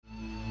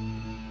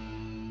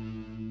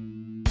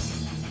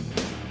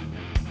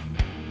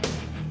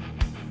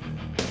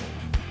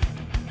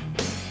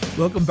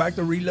Welcome back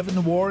to Reliving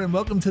the War and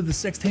welcome to the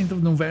 16th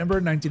of November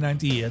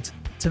 1998.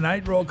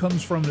 Tonight, Raw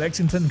comes from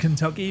Lexington,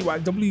 Kentucky, while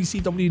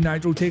WCW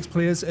Nitro takes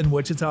place in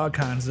Wichita,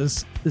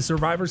 Kansas. The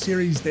Survivor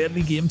Series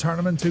Deadly Game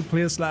Tournament took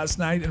place last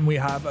night and we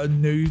have a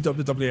new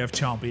WWF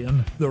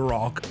champion, The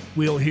Rock.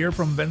 We'll hear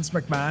from Vince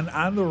McMahon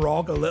and The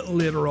Rock a little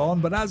later on,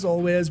 but as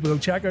always, we'll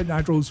check out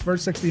Nitro's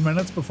first 60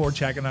 minutes before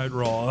checking out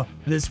Raw.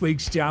 This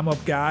week's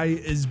jam-up guy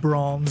is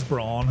Braun's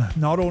Braun.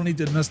 Not only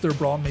did Mr.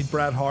 Braun meet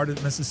Bret Hart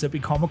at Mississippi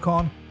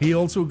Comic-Con, he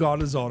also got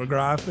his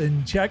autograph,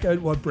 and check out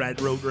what Bret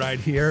wrote right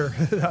here.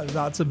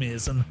 That's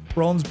amazing.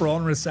 Braun's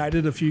Braun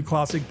recited a few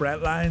classic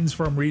Bret lines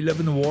from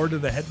Reliving the War to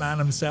the Hitman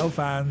himself,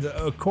 and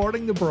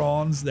according to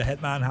Braun's, the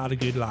Hitman had a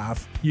good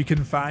laugh. You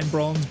can find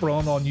Braun's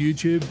Braun on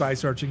YouTube by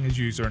searching his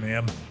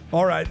username.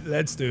 Alright,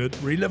 let's do it.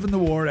 Reliving the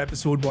War,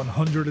 episode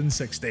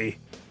 160.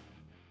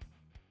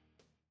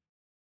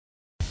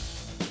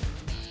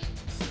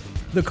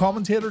 The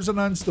commentators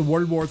announced the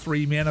World War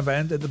III main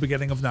event at the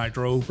beginning of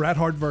Nitro, Bret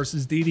Hart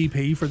vs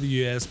DDP for the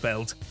US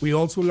belt. We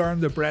also learned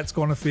that Bret's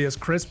going to face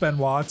Chris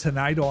Benoit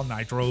tonight on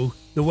Nitro.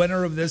 The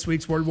winner of this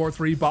week's World War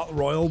III Battle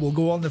Royal will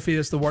go on to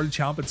face the world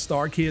champ at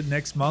Starrcade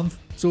next month,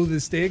 so the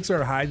stakes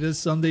are high this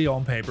Sunday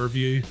on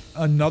pay-per-view.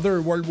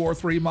 Another World War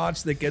III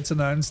match that gets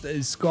announced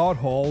is Scott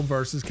Hall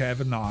vs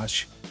Kevin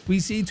Nash. We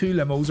see two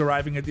limos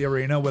arriving at the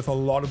arena with a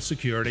lot of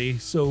security,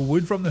 so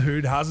Wood from the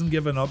Hood hasn't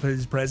given up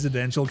his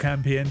presidential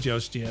campaign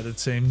just yet, it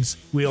seems.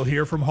 We'll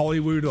hear from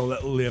Hollywood a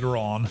little later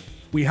on.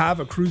 We have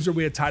a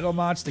Cruiserweight title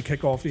match to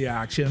kick off the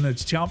action.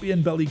 It's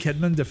champion Billy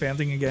Kidman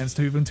defending against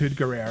Juventud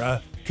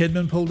Guerrera.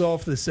 Kidman pulled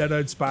off the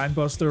sit-out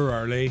spinebuster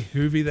early.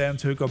 Hoovy then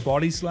took a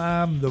body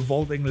slam, the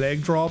vaulting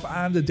leg drop,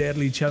 and a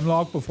deadly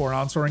chinlock before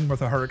answering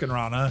with a Hurricane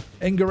Rana.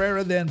 And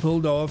Guerrera then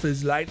pulled off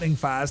his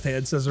lightning-fast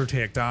head scissor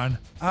takedown.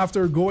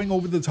 After going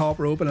over the top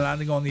rope and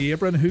landing on the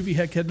apron, Hoovy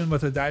hit Kidman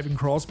with a diving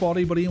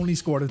crossbody, but he only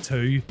scored a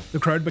 2. The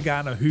crowd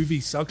began a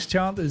Hoovy sucks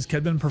chant as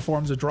Kidman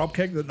performs a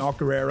dropkick that knocked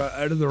Guerrera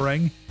out of the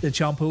ring. The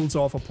champ pulls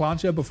off a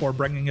plancha before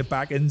bringing it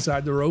back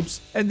inside the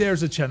ropes, and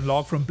there's a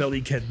chinlock from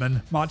Billy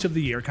Kidman. Match of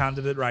the year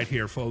candidate right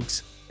here,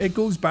 folks. It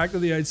goes back to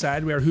the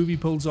outside where Hoovy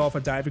pulls off a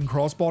diving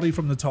crossbody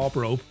from the top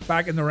rope.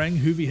 Back in the ring,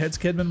 Hoovy hits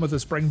Kidman with a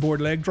springboard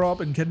leg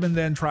drop, and Kidman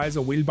then tries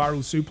a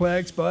wheelbarrow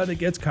suplex, but it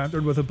gets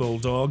countered with a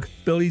bulldog.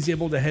 Billy's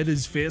able to hit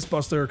his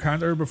facebuster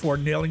counter before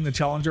nailing the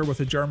challenger with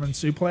a German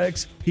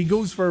suplex. He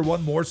goes for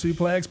one more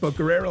suplex, but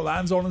Guerrera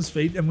lands on his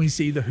feet and we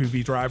see the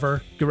Hoovy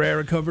driver.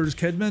 Guerrera covers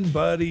Kidman,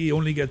 but he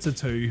only gets a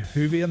 2.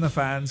 Hoovy and the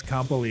fans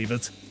can't believe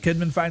it.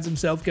 Kidman finds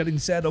himself getting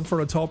set up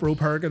for a top rope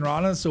Hurricane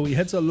Rana, so he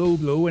hits a low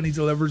blow and he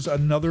delivers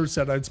another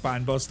set-out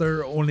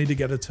spinebuster, only to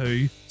get a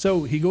 2.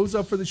 So he goes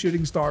up for the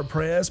shooting star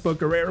press, but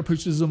Guerrera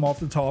pushes him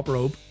off the top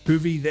rope.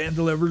 Hoovy then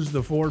delivers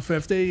the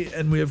 450,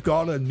 and we have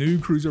got a new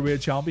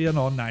Cruiserweight champion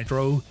on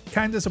Nitro.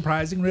 Kinda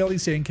surprising really,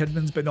 seeing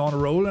Kidman's been on a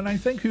roll, and I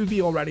think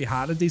Hoovy already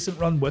had a decent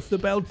run with the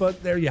belt,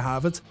 but there you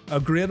have it.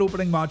 A great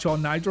opening match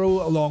on Nitro,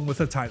 along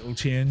with a title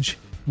change.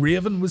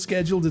 Raven was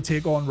scheduled to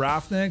take on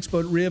Raph next,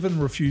 but Raven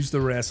refused to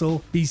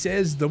wrestle. He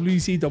says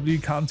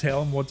WCW can't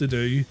tell him what to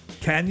do.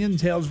 Kanyon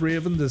tells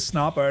Raven to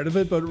snap out of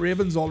it, but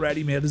Raven's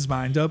already made his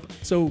mind up.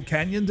 So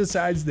Kanyon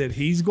decides that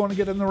he's going to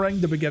get in the ring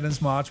to begin his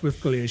match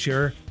with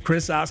Glacier.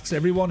 Chris asks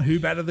everyone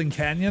who better than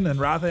Kanyon, and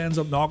Wrath ends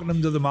up knocking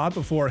him to the mat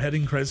before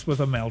hitting Chris with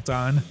a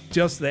meltdown.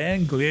 Just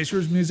then,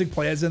 Glacier's music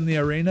plays in the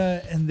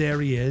arena, and there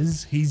he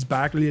is. He's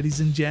back, ladies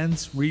and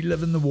gents,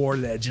 reliving the war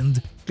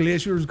legend.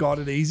 Glacier's got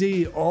it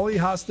easy. All he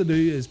has to do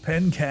is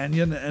pin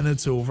Kanyon and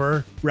it's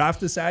over. Raph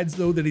decides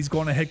though that he's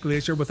going to hit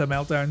Glacier with a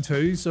meltdown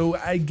too, so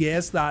I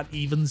guess that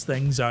evens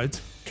things out.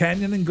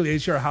 Kanyon and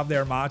Glacier have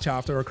their match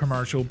after a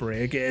commercial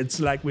break. It's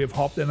like we've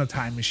hopped in a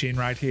time machine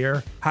right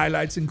here.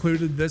 Highlights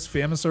included this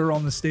famouser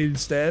on the steel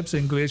steps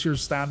and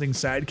Glacier's standing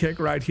sidekick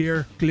right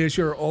here.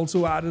 Glacier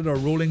also added a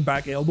rolling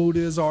back elbow to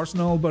his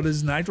arsenal, but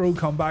his Nitro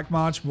comeback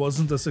match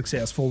wasn't a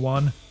successful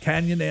one.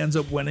 Kanyon ends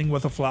up winning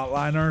with a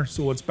flatliner,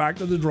 so it's back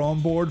to the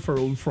drawing board for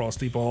old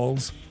Frosty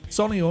Balls.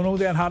 Sonny Ono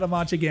then had a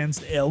match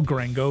against El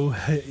Gringo.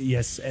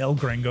 Yes, El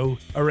Gringo.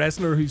 A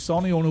wrestler who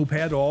Sonny Ono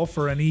paid off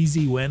for an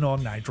easy win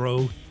on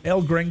Nitro.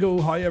 El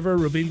Gringo, however,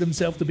 revealed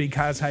himself to be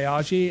Kaz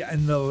Hayashi,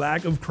 and the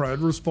lack of crowd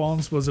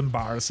response was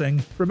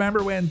embarrassing.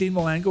 Remember when Dean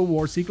Malenko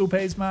wore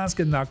Cyclope's mask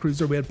in that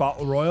Cruiserweight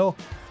Battle Royal?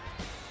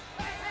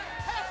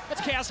 It's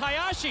Kaz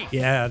Hayashi.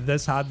 Yeah,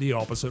 this had the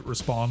opposite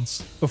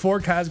response. Before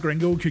Kaz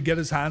Gringo could get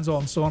his hands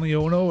on Sonny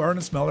Ono,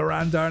 Ernest Miller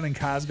ran down and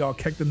Kaz got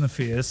kicked in the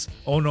face.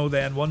 Ono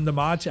then won the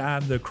match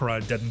and the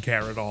crowd didn't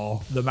care at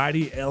all. The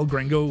mighty El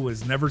Gringo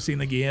was never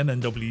seen again in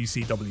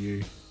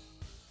WCW.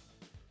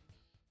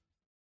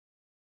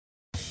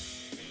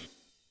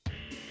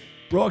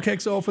 Raw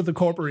kicks off with the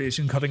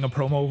Corporation cutting a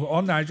promo.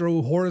 On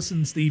Nitro, Horace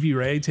and Stevie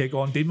Ray take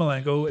on Dean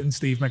Malenko and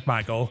Steve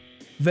McMichael.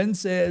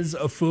 Vince says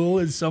a fool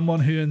is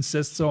someone who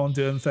insists on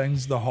doing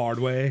things the hard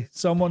way,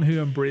 someone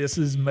who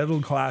embraces middle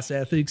class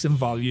ethics and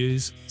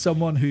values,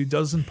 someone who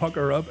doesn't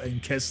pucker up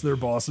and kiss their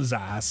boss's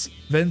ass.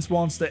 Vince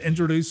wants to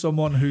introduce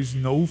someone who's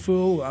no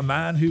fool, a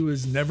man who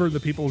is never the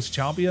people's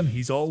champion,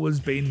 he's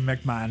always been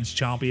McMahon's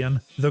champion,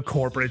 the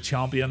corporate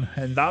champion,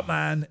 and that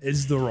man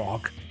is The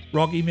Rock.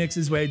 Rocky makes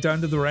his way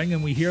down to the ring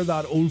and we hear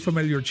that old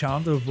familiar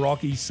chant of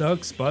Rocky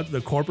sucks, but the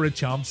corporate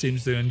champ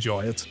seems to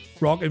enjoy it.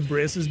 Rock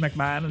embraces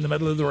McMahon in the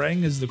middle of the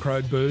ring as the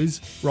crowd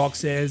boos. Rock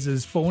says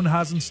his phone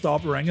hasn't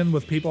stopped ringing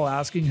with people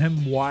asking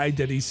him why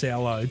did he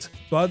sell out.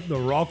 But The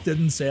Rock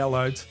didn't sell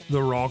out,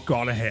 The Rock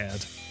got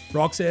ahead.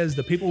 Rock says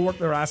the people work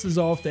their asses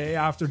off day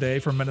after day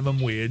for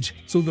minimum wage,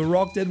 so The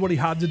Rock did what he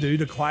had to do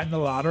to climb the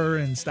ladder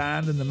and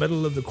stand in the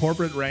middle of the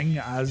corporate ring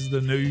as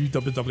the new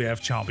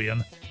WWF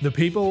champion. The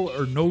people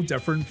are no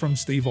different from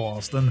Steve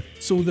Austin,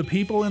 so the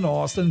people in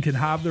Austin can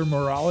have their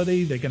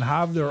morality, they can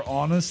have their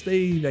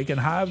honesty, they can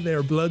have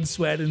their blood,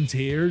 sweat and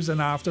tears,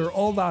 and after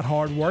all that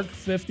hard work,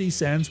 50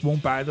 cents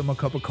won't buy them a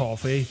cup of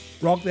coffee.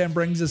 Rock then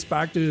brings us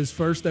back to his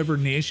first ever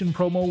Nation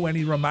promo when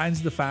he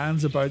reminds the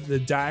fans about the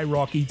Die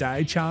Rocky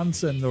Die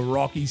chants and the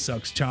Rocky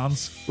sucks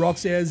chants. Rock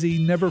says he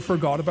never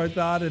forgot about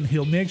that and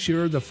he'll make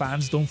sure the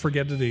fans don't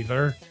forget it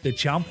either. The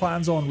champ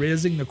plans on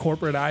raising the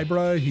corporate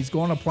eyebrow, he's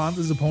going to plant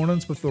his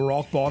opponents with the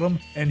rock bottom,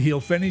 and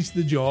he'll finish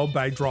the job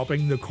by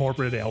dropping the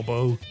corporate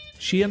elbow.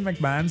 Shane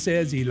McMahon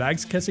says he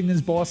likes kissing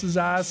his boss's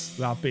ass,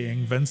 that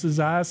being Vince's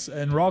ass,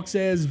 and Rock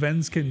says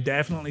Vince can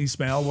definitely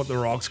smell what The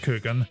Rock's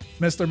cooking.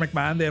 Mr.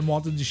 McMahon then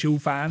wanted to show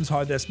fans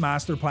how this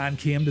master plan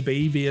came to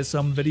be via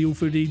some video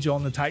footage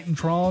on the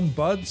Titantron,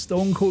 but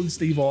Stone Cold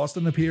Steve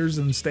Austin appears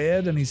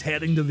instead and he's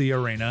heading to the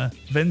arena.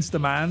 Vince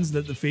demands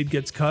that the feed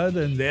gets cut,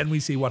 and then we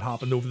see what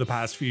happened over the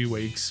past few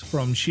weeks.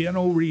 From Shane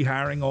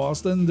rehiring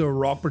Austin to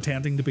Rock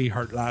pretending to be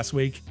hurt last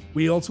week.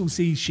 We also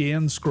see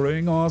Shane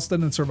screwing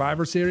Austin in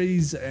Survivor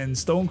Series, and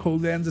Stone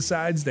Cold then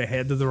decides to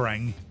head to the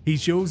ring. He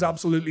shows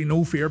absolutely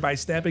no fear by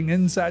stepping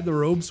inside the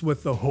ropes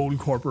with the whole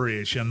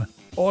corporation.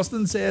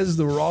 Austin says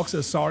The Rock's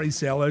a sorry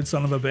sellout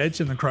son of a bitch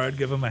and the crowd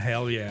give him a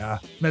hell yeah.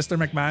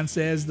 Mr. McMahon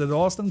says that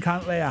Austin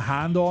can't lay a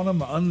hand on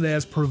him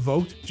unless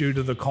provoked due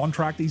to the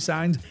contract he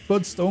signed,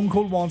 but Stone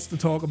Cold wants to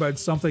talk about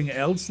something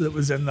else that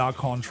was in that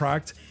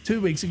contract.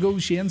 2 weeks ago,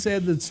 Shane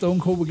said that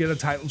Stone Cold would get a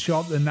title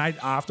shot the night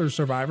after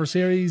Survivor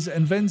Series,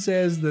 and Vince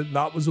says that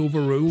that was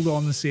overruled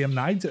on the same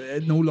night,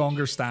 it no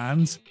longer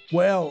stands.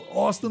 Well,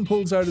 Austin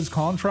pulls out his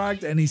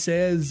contract and he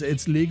says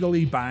it's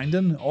legally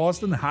binding.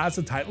 Austin has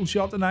a title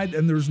shot tonight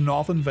and there's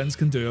nothing Vince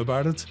can do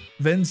about it.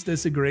 Vince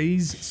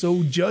disagrees,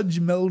 so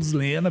Judge Mills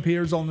Lane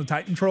appears on the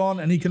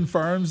Titantron and he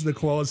confirms the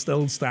clause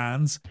still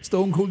stands.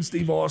 Stone Cold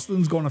Steve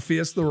Austin's going to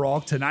face The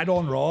Rock tonight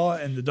on Raw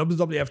and the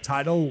WWF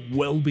title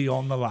will be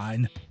on the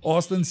line.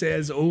 Austin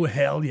says oh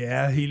hell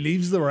yeah, he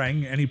leaves the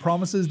ring and he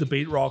promises to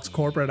beat Rock's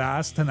corporate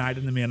ass tonight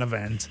in the main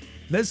event.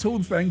 This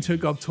whole thing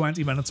took up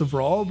 20 minutes of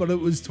Raw, but it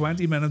was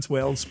 20 minutes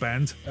well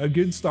spent. A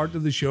good start to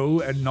the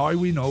show, and now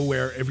we know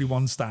where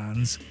everyone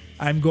stands.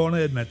 I'm going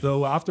to admit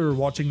though, after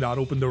watching that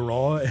open to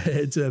Raw,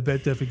 it's a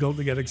bit difficult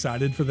to get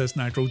excited for this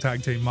Nitro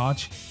Tag Team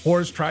match.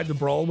 Horace tried to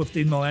brawl with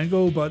Dean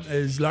Malenko, but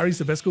as Larry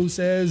Zbyszko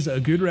says, a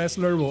good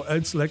wrestler will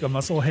outslick a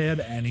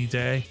musclehead any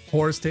day.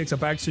 Horace takes a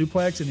back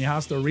suplex and he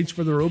has to reach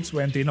for the ropes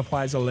when Dean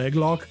applies a leg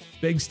lock.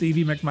 Big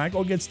Stevie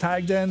McMichael gets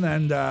tagged in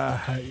and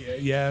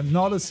yeah,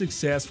 not a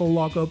successful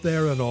lockup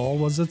there at all,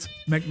 was it?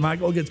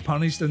 McMichael gets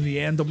punished in the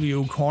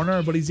NWO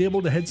corner, but he's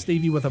able to hit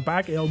Stevie with a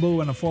back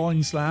elbow and a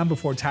falling slam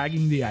before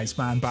tagging the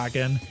Iceman back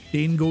in.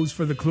 Dean goes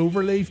for the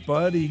cloverleaf,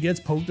 but he gets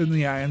poked in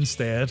the eye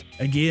instead.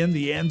 Again,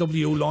 the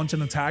NWO launch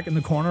an attack in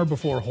the corner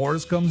before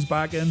Horace comes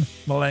back in.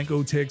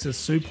 Malenko takes a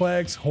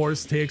suplex,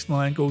 Horace takes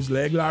Malenko's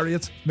leg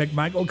lariat.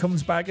 McMichael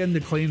comes back in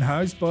to clean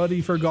house, but he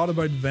forgot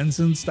about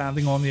Vincent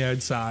standing on the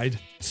outside.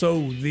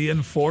 So, the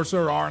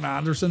enforcer Arn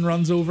Anderson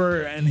runs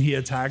over and he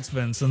attacks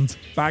Vincent.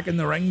 Back in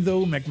the ring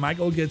though,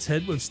 McMichael gets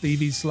hit with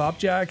Stevie's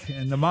slapjack,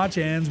 and the match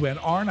ends when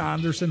Arn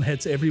Anderson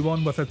hits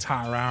everyone with a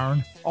tire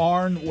iron.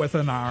 Arn with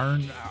an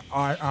iron.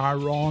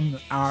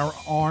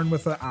 Arn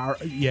with an iron.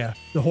 Yeah.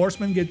 The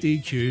Horsemen get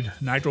DQ'd.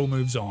 Nitro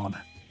moves on.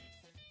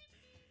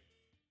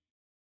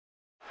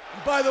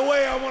 By the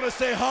way, I want to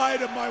say hi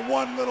to my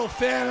one little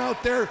fan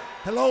out there.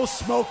 Hello,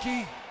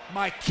 Smokey,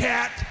 my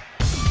cat.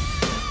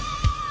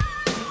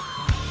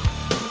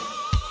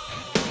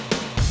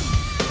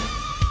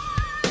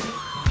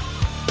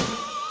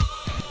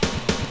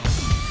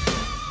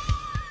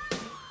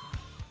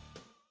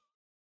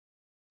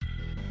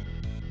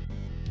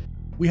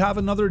 We have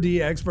another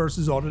DX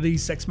vs Oddity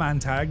 6-man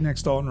tag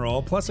next on Raw,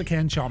 plus a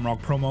Ken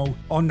Shamrock promo.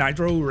 On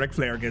Nitro, Ric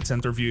Flair gets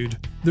interviewed.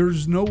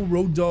 There's no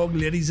Road Dogg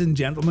Ladies and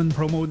Gentlemen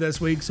promo this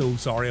week, so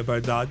sorry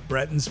about that.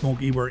 Brett and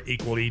Smokey were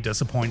equally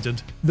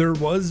disappointed. There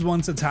was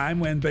once a time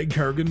when Big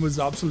Kurgan was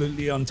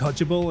absolutely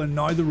untouchable, and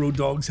now the Road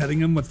Dogg's hitting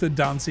him with the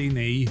Dancy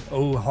knee.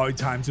 Oh, how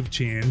times have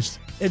changed.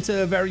 It's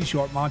a very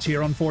short match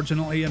here,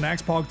 unfortunately, and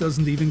X-Pac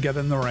doesn't even get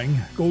in the ring.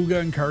 Golga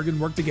and Kurgan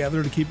work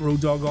together to keep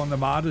Road Dogg on the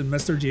mat, and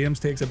Mr. James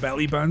takes a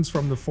belly bounce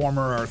from the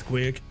former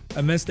Earthquake.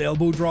 A missed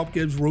elbow drop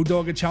gives Road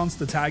Dogg a chance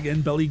to tag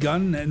in Billy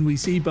Gunn, and we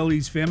see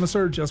Billy's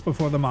famouser just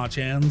before the match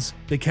ends.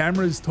 The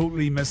cameras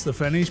totally missed the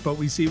finish, but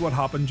we see what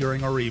happened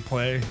during a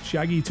replay.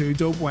 Shaggy 2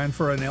 Dope went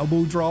for an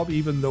elbow drop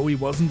even though he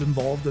wasn't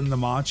involved in the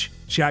match.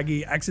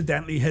 Shaggy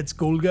accidentally hits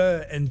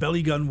Golga and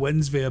Billy Gunn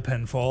wins via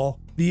pinfall.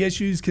 The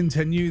issues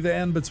continue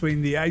then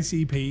between the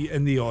ICP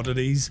and the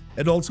Oddities.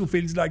 It also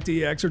feels like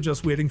DX are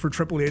just waiting for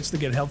Triple H to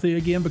get healthy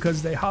again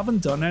because they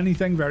haven't done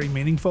anything very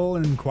meaningful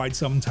in quite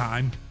some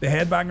time. The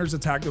Headbangers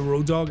attack the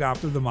Road Dogg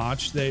after the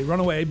match. They run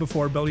away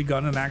before Billy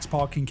Gunn and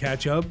X-Pac can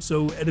catch up,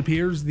 so it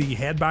appears the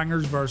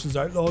Headbangers versus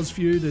Outlaws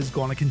feud is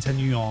going to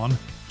continue on.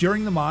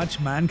 During the match,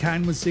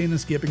 Mankind was seen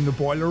escaping the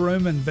boiler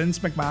room and Vince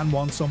McMahon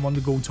wants someone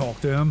to go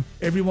talk to him.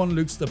 Everyone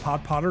looks to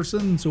Pat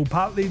Patterson, so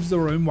Pat leaves the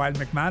room while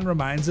McMahon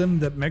reminds him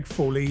that Mick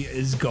Foley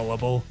is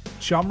gullible.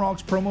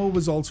 Shamrock's promo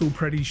was also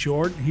pretty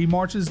short. He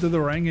marches to the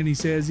ring and he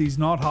says he's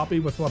not happy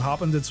with what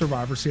happened at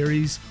Survivor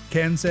Series.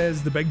 Ken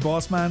says the big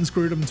boss man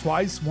screwed him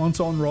twice, once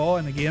on Raw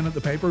and again at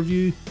the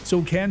pay-per-view,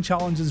 so Ken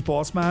challenges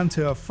Boss Man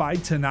to a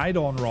fight tonight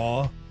on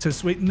Raw. To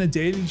sweeten the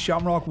deal,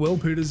 Shamrock will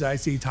put his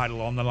IC title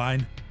on the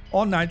line.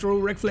 On Nitro,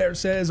 Ric Flair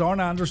says Arn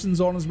Anderson's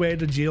on his way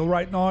to jail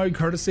right now,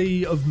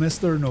 courtesy of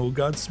Mr. No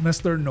Guts,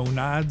 Mr. No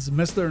Nads,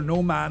 Mr.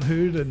 No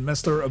Manhood, and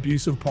Mr.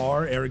 Abusive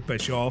Power, Eric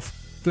Bischoff.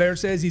 Flair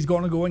says he's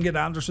going to go and get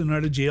Anderson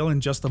out of jail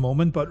in just a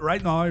moment, but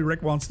right now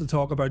Rick wants to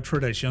talk about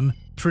tradition.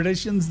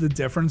 Tradition's the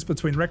difference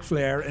between Ric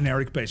Flair and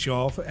Eric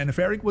Bischoff, and if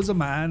Eric was a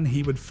man,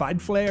 he would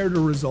fight Flair to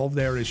resolve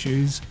their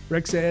issues.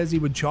 Rick says he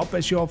would chop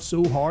Bischoff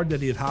so hard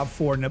that he'd have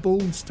 4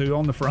 nipples, 2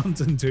 on the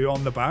front and 2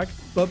 on the back,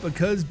 but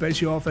because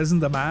Bischoff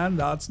isn't a man,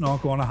 that's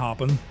not going to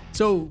happen.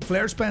 So,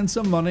 Flair spent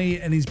some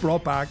money and he's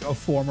brought back a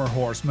former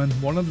Horseman,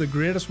 one of the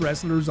greatest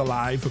wrestlers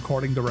alive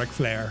according to Ric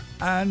Flair.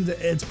 And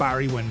it's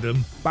Barry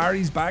Windham.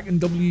 Barry's back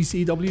in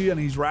WCW and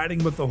he's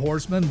riding with the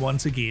Horsemen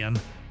once again.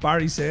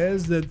 Barry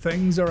says that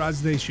things are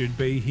as they should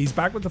be. He's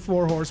back with the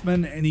 4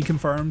 Horsemen and he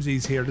confirms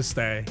he's here to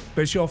stay.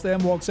 Bischoff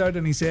then walks out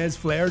and he says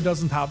Flair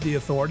doesn't have the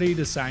authority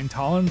to sign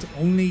talent,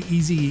 only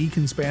Eazy-E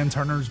can spend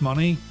Turner's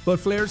money. But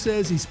Flair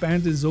says he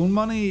spent his own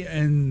money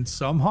and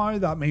somehow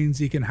that means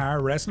he can hire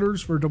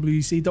wrestlers for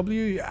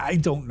WCW. I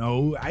don't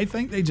know. I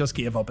think they just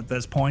gave up at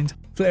this point.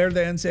 Flair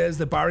then says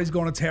that Barry's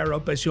going to tear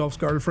up Bischoff's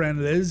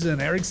girlfriend Liz, and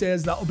Eric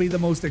says that'll be the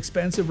most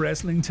expensive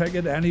wrestling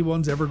ticket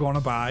anyone's ever going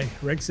to buy.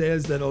 Rick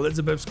says that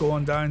Elizabeth's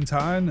going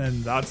downtown,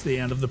 and that's the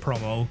end of the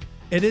promo.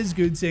 It is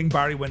good seeing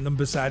Barry Windham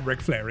beside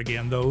Ric Flair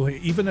again though,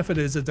 even if it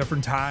is a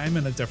different time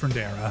and a different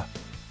era.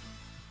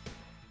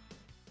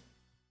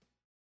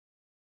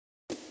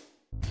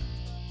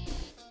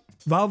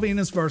 Val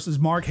Venus versus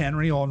Mark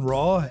Henry on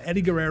Raw,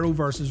 Eddie Guerrero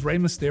versus Rey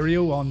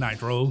Mysterio on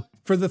Nitro.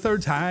 For the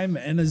third time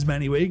in as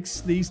many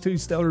weeks, these two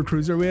stellar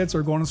cruiserweights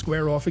are going to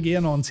square off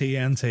again on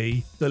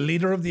TNT. The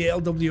leader of the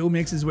LWO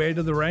makes his way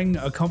to the ring,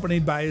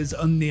 accompanied by his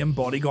unnamed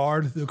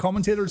bodyguard. The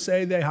commentators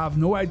say they have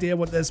no idea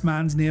what this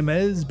man's name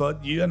is,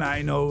 but you and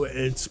I know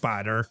it's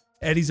Spider.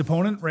 Eddie's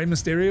opponent, Rey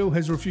Mysterio,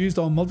 has refused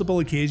on multiple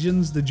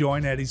occasions to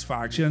join Eddie's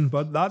faction,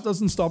 but that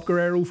doesn't stop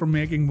Guerrero from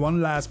making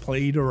one last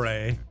plea to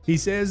Rey. He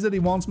says that he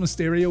wants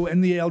Mysterio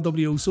in the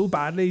LWO so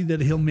badly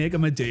that he'll make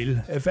him a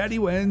deal. If Eddie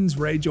wins,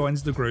 Rey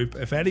joins the group.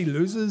 If Eddie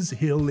loses,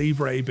 he'll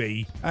leave Rey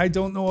be. I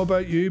don't know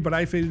about you, but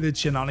I feel that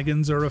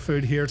shenanigans are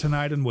afoot here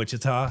tonight in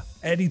Wichita.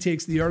 Eddie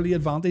takes the early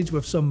advantage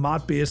with some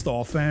mat-based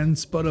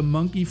offense, but a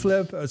monkey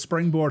flip, a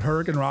springboard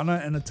Hurricane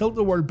Rana, and a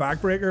tilt-the-world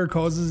backbreaker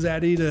causes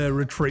Eddie to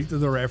retreat to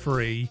the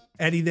referee.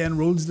 Eddie then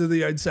rolls to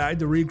the outside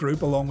to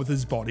regroup along with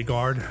his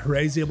bodyguard.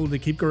 Rey's able to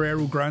keep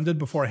Guerrero grounded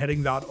before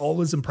hitting that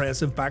always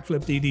impressive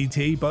backflip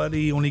DDT, but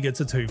he only gets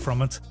a 2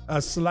 from it.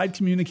 A slight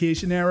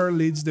communication error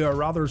leads to a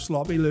rather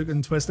sloppy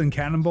looking twisting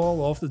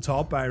cannonball off the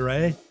top by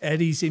Rey.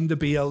 Eddie seemed to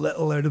be a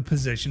little out of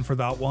position for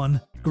that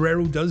one.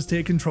 Guerrero does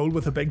take control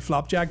with a big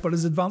flapjack, but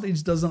his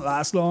advantage doesn't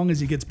last long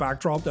as he gets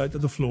backdropped out to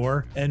the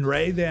floor, and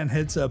Rey then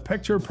hits a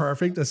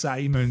picture-perfect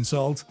Asai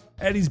moonsault.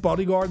 Eddie's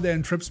bodyguard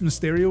then trips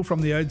Mysterio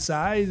from the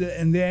outside,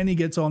 and then he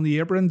gets on the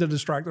apron to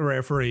distract the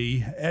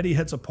referee. Eddie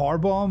hits a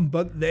powerbomb,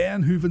 but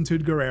then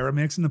Juventud Guerrera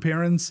makes an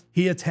appearance.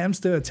 He attempts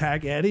to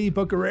attack Eddie,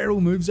 but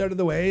Guerrero moves out of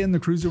the way and the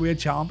Cruiserweight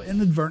champ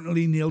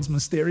inadvertently nails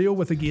Mysterio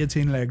with a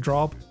guillotine leg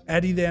drop.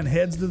 Eddie then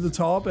heads to the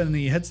top and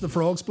he hits the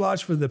frog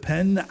splash for the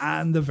pin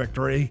and the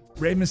victory.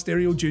 Rey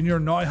Mysterio Jr.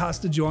 now has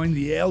to join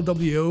the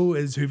LWO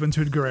as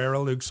Juventud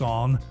Guerrera looks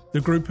on.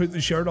 The group put the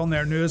shirt on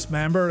their newest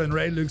member and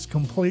Rey looks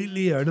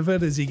completely out of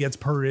it as he gets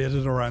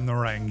paraded around the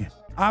ring.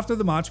 After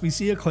the match, we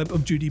see a clip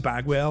of Judy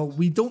Bagwell.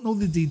 We don't know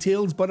the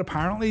details, but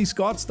apparently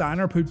Scott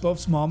Steiner put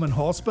Buff's mom in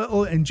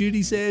hospital and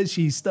Judy says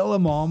she's still a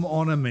mom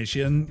on a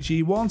mission.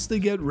 She wants to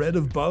get rid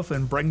of Buff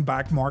and bring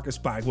back Marcus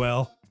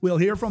Bagwell. We'll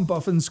hear from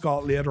Buff and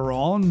Scott later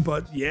on,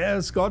 but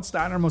yeah, Scott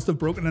Steiner must have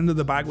broken into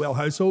the Bagwell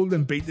household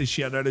and beat the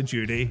shit out of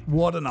Judy.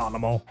 What an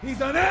animal. He's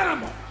an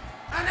animal!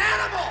 An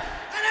animal!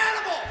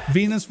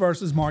 Venus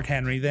versus Mark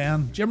Henry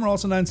then. Jim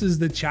Ross announces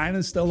that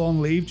Chyna's still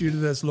on leave due to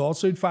this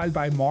lawsuit filed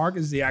by Mark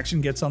as the action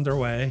gets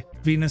underway.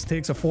 Venus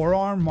takes a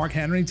forearm, Mark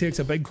Henry takes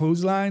a big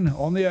clothesline.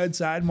 On the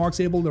outside, Mark's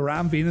able to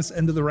ram Venus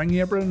into the ring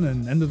apron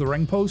and into the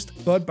ring post,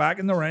 but back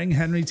in the ring,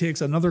 Henry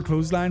takes another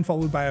clothesline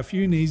followed by a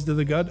few knees to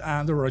the gut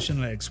and a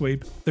Russian leg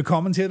sweep. The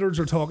commentators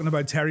are talking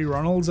about Terry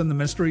Runnels and the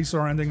mystery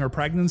surrounding her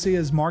pregnancy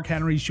as Mark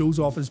Henry shows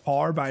off his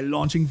power by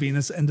launching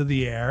Venus into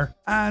the air.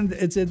 And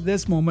it's at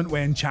this moment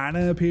when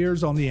Chyna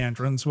appears on the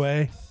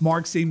entranceway.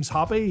 Mark seems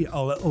happy,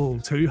 a little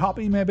too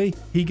happy maybe.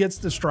 He gets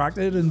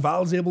distracted and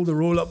Val's able to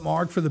roll up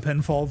Mark for the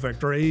pinfall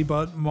victory,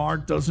 but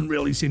Mark doesn't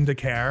really seem to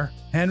care.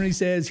 Henry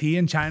says he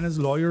and Chyna's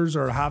lawyers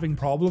are having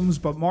problems,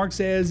 but Mark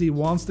says he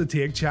wants to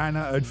take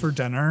Chyna out for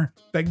dinner.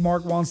 Big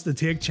Mark wants to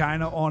take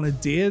Chyna on a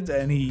date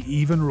and he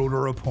even wrote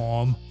her a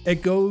poem.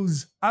 It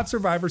goes, "At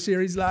Survivor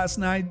Series last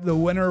night, the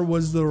winner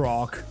was The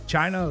Rock.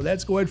 Chyna,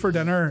 let's go out for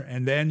dinner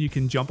and then you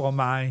can jump on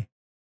my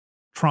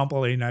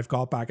trampoline I've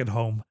got back at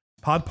home."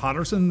 Pat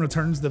Patterson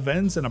returns to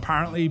Vince and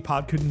apparently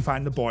Pat couldn't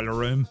find the boiler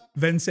room.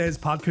 Vince says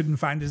Pat couldn't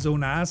find his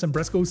own ass and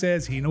Briscoe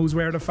says he knows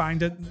where to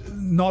find it.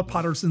 Not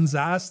Patterson's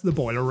ass, the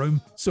boiler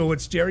room. So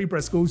it's Jerry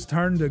Briscoe's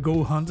turn to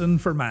go hunting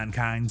for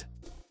Mankind.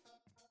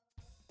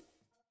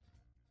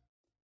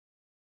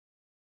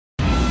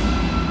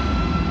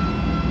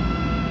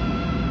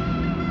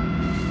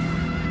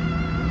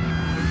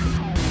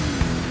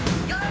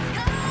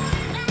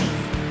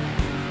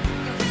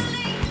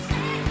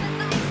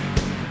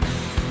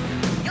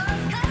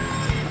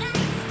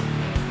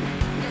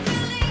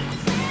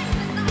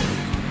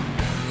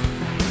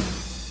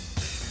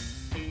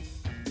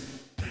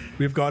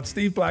 We've got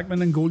Steve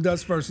Blackman and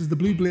Goldust versus the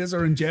Blue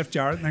Blazer and Jeff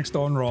Jarrett next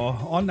on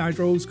Raw. On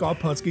Nitro, Scott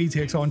Putski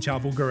takes on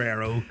Chavo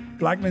Guerrero.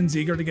 Blackman's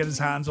eager to get his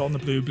hands on the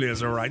Blue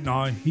Blazer right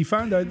now. He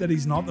found out that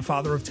he's not the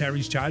father of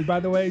Terry's child, by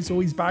the way, so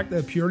he's back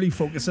to purely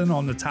focusing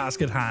on the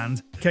task at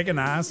hand, kicking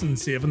ass and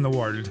saving the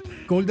world.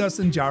 Goldust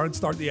and Jarrett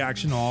start the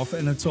action off,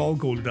 and it's all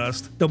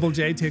Goldust. Double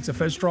J takes a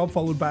fish drop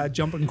followed by a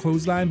jumping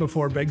clothesline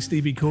before Big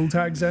Stevie Cool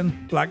tags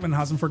in. Blackman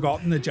hasn't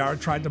forgotten that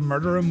Jarrett tried to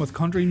murder him with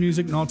country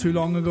music not too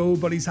long ago,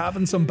 but he's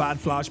having some bad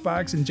flashbacks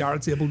and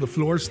Jarrett's able to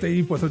floor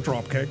Steve with a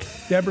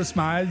dropkick. Deborah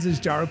smiles as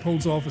Jarrett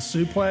pulls off a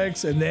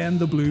suplex and then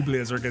the Blue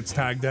Blazer gets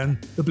tagged in.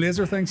 The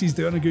Blazer thinks he's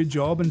doing a good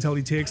job until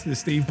he takes the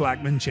Steve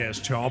Blackman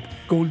chest chop.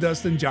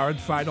 Goldust and Jarrett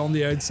fight on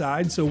the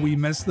outside, so we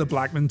miss the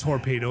Blackman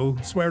torpedo.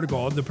 Swear to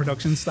God, the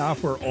production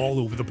staff were all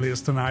over the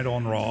place tonight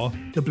on Raw.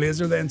 The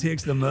Blazer then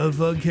takes the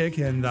motherfucker kick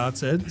and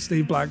that's it.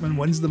 Steve Blackman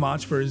wins the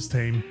match for his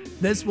team.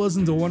 This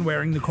wasn't Owen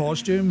wearing the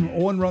costume.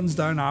 Owen runs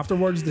down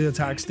afterwards to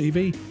attack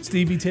Stevie.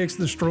 Stevie takes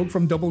the stroke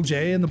from Double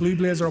J and the Blue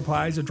Blazer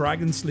applies a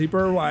dragon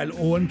sleeper while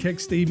Owen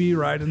kicks Stevie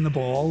right in the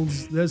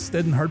balls. This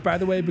didn't hurt, by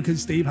the way,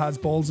 because Steve has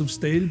balls of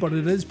steel, but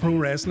it is pro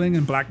wrestling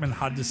and Blackman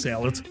had to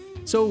sell it.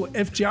 So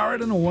if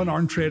Jarrett and Owen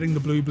aren't trading the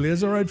Blue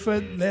Blazer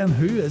outfit, then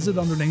who is it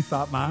underneath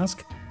that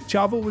mask?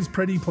 Chavo was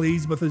pretty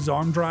pleased with his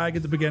arm drag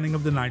at the beginning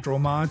of the Nitro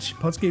match.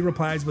 Putski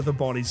replies with a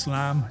body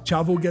slam.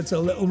 Chavo gets a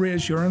little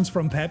reassurance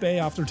from Pepe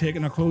after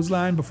taking a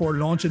clothesline before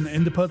launching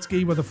into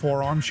Putski with a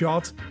forearm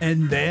shot.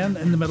 And then,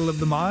 in the middle of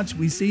the match,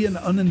 we see an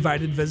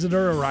uninvited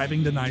visitor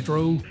arriving to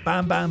Nitro.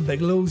 Bam Bam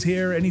Bigelow's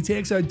here and he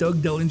takes out Doug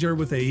Dillinger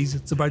with ease.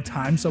 It's about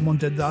time someone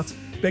did that.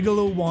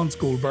 Bigelow wants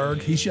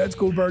Goldberg. He shouts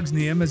Goldberg's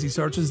name as he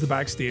searches the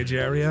backstage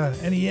area,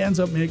 and he ends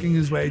up making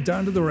his way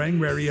down to the ring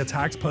where he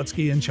attacks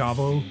Putski and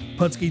Chavo.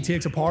 Putski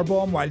takes a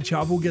powerbomb while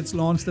Chavo gets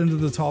launched into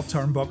the top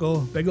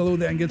turnbuckle. Bigelow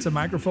then gets a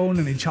microphone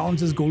and he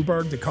challenges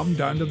Goldberg to come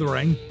down to the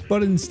ring,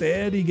 but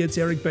instead he gets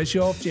Eric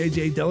Bischoff,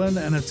 JJ Dillon,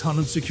 and a ton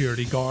of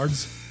security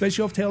guards.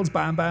 Bischoff tells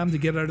Bam Bam to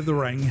get out of the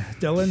ring.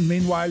 Dillon,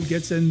 meanwhile,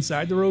 gets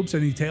inside the ropes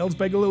and he tells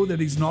Bigelow that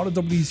he's not a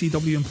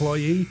WCW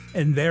employee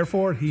and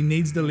therefore he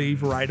needs to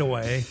leave right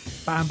away.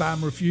 Bam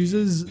Bam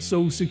refuses,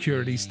 so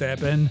security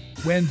step in.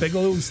 When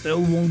Bigelow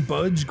still won't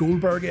budge,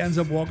 Goldberg ends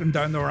up walking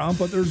down the ramp,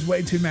 but there's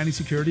way too many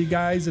security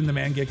guys and the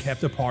men get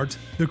kept apart.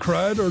 The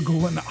crowd are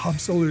going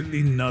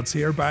absolutely nuts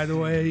here, by the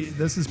way.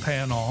 This is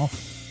paying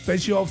off.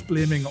 Bischoff's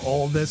blaming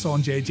all this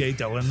on JJ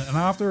Dillon, and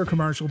after a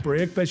commercial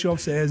break, Bischoff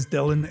says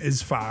Dillon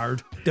is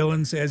fired.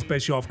 Dillon says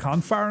Bischoff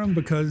can't fire him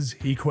because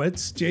he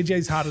quits.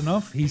 JJ's had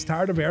enough. He's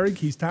tired of Eric.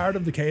 He's tired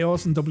of the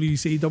chaos in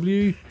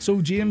WCW.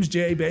 So James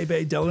J.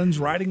 Bebe Dillon's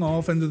riding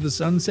off into the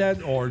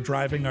sunset or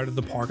driving out of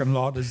the parking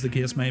lot, as the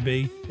case may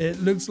be.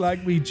 It looks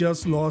like we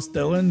just lost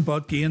Dillon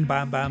but gained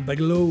Bam Bam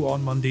Bigelow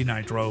on Monday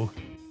Nitro.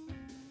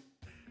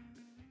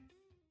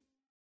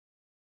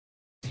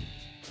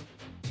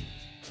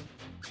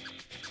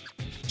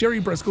 Jerry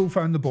Briscoe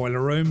found the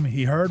boiler room,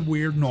 he heard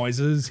weird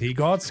noises, he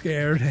got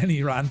scared and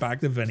he ran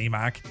back to Vinnie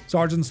Mac.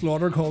 Sergeant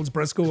Slaughter calls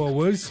Briscoe a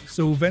wuss,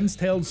 so Vince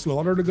tells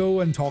Slaughter to go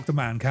and talk to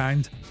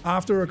Mankind.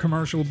 After a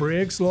commercial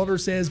break, Slaughter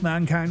says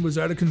Mankind was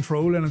out of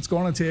control and it's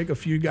going to take a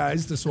few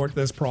guys to sort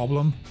this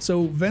problem.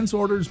 So Vince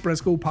orders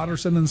Briscoe,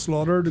 Patterson and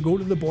Slaughter to go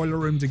to the boiler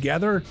room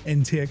together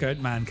and take out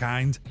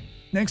Mankind.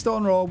 Next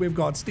on Raw, we've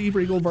got Steve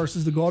Regal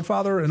versus The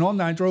Godfather, and on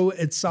Nitro,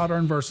 it's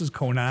Saturn versus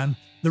Conan.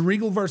 The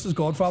Regal vs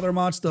Godfather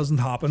match doesn't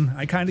happen.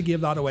 I kinda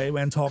gave that away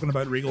when talking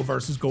about Regal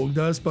vs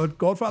Goldust, but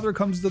Godfather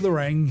comes to the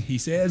ring, he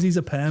says he's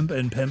a pimp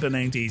and pimping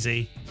ain't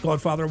easy.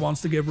 Godfather wants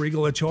to give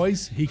Regal a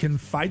choice. He can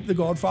fight the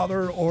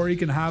Godfather or he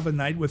can have a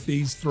night with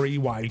these three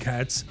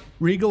Wildcats.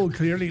 Regal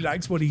clearly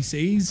likes what he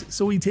sees,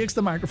 so he takes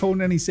the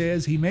microphone and he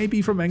says he may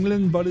be from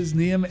England but his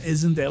name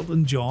isn't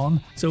Elton John,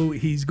 so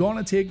he's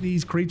gonna take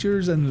these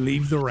creatures and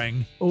leave the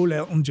ring. Old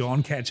Elton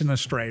John catching a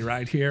stray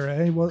right here,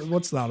 eh?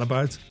 What's that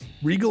about?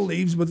 Regal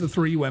leaves with the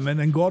three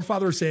women and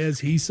Godfather says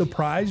he's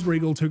surprised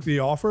Regal took the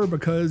offer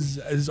because,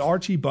 as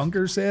Archie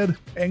Bunker said,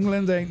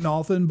 England ain't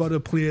nothing but a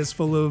place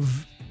full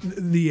of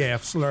the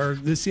F slur,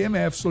 the same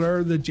F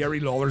slur that Jerry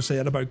Lawler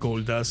said about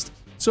Goldust.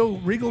 So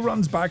Regal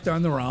runs back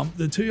down the ramp,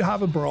 the two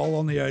have a brawl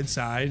on the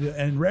outside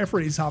and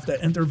referees have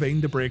to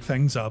intervene to break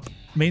things up.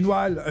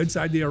 Meanwhile,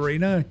 outside the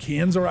arena,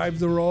 Kane's arrived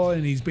to Raw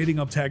and he's beating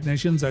up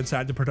technicians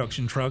outside the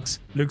production trucks.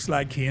 Looks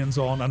like Kane's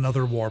on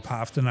another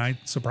warpath tonight,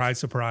 surprise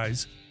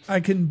surprise. I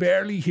can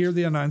barely hear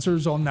the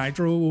announcers on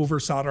Nitro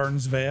over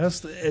Saturn's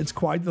vest. It's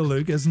quite the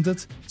look, isn't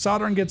it?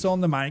 Saturn gets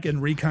on the mic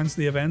and recounts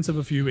the events of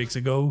a few weeks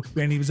ago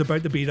when he was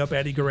about to beat up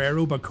Eddie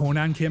Guerrero, but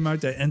Conan came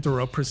out to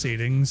interrupt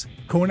proceedings.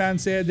 Conan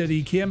said that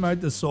he came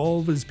out to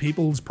solve his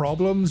people's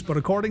problems, but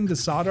according to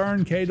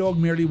Saturn, K-Dog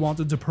merely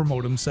wanted to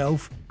promote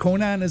himself.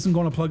 Conan isn't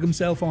going to plug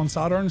himself on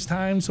Saturn's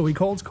time, so he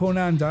calls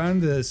Conan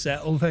down to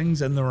settle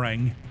things in the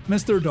ring.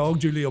 Mr. Dog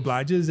duly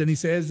obliges and he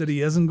says that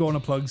he isn't going to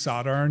plug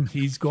Saturn,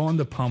 he's going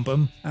to pump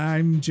him.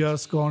 I'm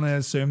just going to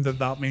assume that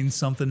that means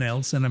something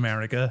else in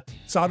America.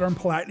 Saturn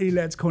politely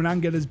lets Conan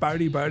get his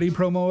Bowdy Bowdy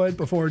promo out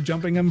before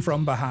jumping him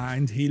from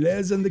behind. He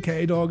lays in the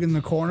K-Dog in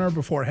the corner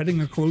before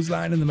hitting a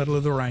clothesline in the middle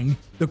of the ring.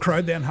 The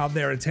crowd then have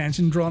their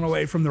attention drawn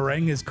away from the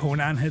ring as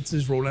Conan hits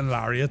his rolling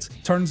lariat.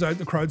 Turns out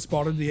the crowd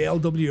spotted the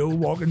LWO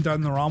walking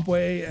down the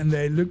rampway and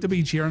they look to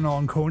be cheering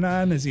on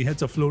Conan as he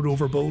hits a float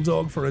over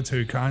Bulldog for a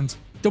 2 count.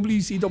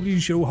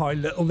 WCW show how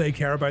little they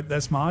care about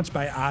this match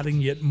by adding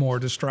yet more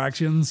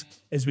distractions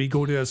as we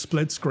go to a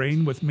split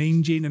screen with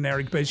Mean Gene and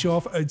Eric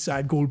Bischoff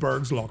outside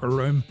Goldberg's locker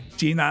room.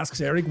 Gene asks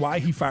Eric why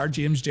he fired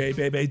James J.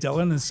 Bebe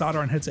Dillon as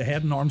Saturn hits a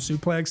head and arm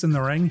suplex in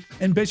the ring,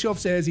 and Bischoff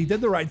says he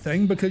did the right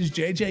thing because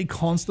JJ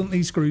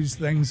constantly screws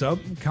things up.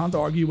 Can't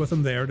argue with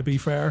him there, to be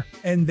fair.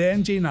 And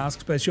then Gene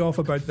asks Bischoff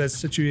about this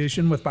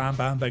situation with Bam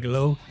Bam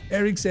Bigelow.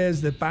 Eric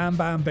says that Bam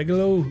Bam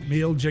Bigelow,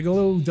 male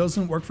gigolo,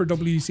 doesn't work for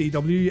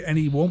WCW and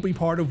he won't be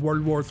part of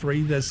World War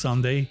III this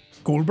Sunday.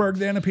 Goldberg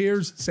then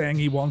appears, saying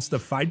he wants to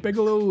fight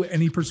Bigelow,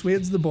 and he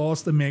persuades the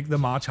boss to make the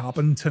match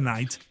happen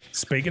tonight.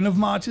 Speaking of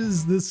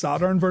matches, the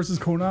Saturn vs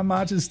Conan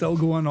match is still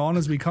going on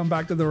as we come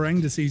back to the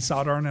ring to see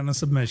Saturn in a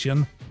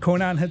submission.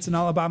 Conan hits an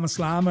Alabama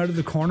slam out of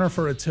the corner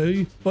for a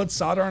 2, but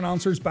Saturn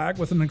answers back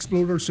with an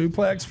exploder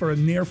suplex for a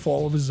near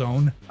fall of his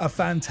own. A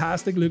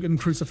fantastic looking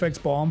crucifix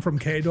bomb from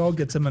K-Dog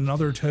gets him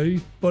another 2,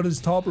 but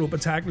his top rope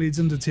attack leads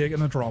him to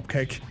taking a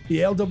dropkick. The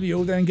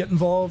LWO then get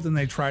involved and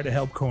they try to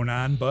help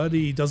Conan, but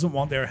he doesn't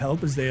want their help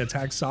as they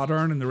attack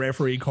Saturn and the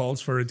referee calls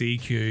for a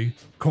DQ.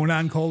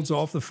 Conan calls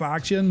off the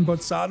faction,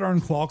 but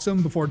Saturn clocks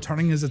him before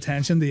turning his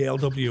attention to the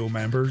LWO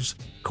members.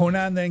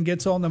 Conan then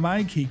gets on the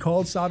mic, he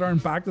calls Saturn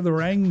back to the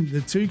ring,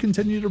 the two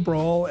continue to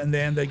brawl and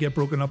then they get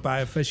broken up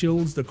by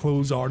officials to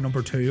close our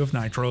number 2 of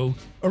Nitro.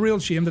 A real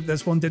shame that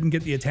this one didn't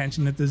get the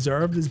attention it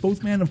deserved as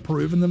both men have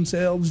proven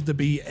themselves to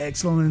be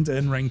excellent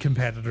in-ring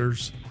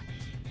competitors.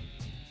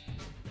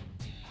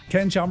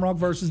 Ken Shamrock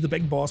versus the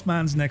Big Boss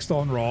Man's next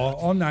on Raw.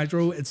 On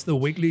Nitro, it's the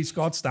weekly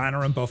Scott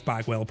Steiner and Buff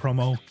Bagwell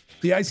promo.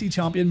 The IC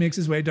champion makes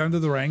his way down to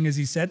the ring as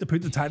he's set to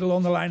put the title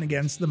on the line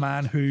against the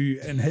man who,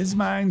 in his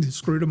mind,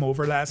 screwed him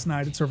over last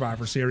night at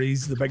Survivor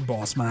Series, the Big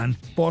Boss Man.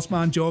 Boss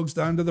Man jogs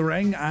down to the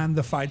ring and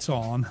the fight's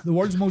on. The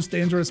world's most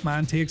dangerous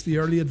man takes the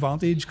early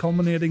advantage,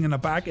 culminating in a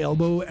back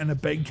elbow and a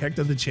big kick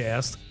to the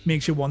chest.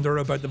 Makes you wonder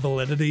about the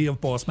validity of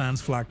Boss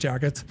Man's flak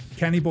jacket.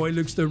 Kenny Boy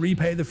looks to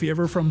repay the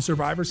favour from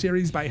Survivor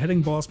Series by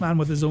hitting Boss Man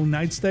with his own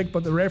nightstick,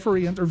 but the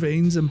referee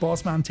intervenes and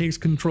Boss Man takes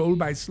control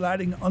by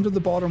sliding under the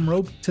bottom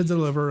rope to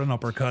deliver an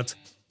uppercut.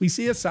 We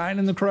see a sign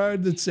in the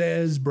crowd that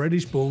says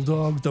British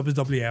Bulldog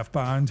WWF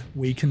bound.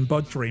 We can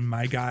but dream,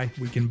 my guy.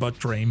 We can but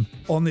dream.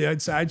 On the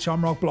outside,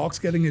 Shamrock blocks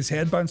getting his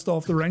head bounced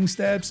off the ring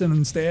steps and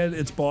instead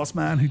it's Boss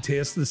Man who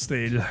tastes the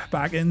steel.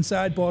 Back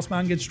inside, Boss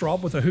Man gets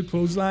dropped with a hook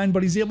clothesline,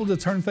 but he's able to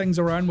turn things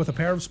around with a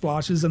pair of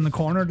splashes in the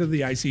corner to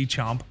the IC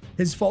champ.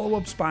 His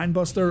follow-up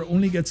spinebuster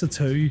only gets a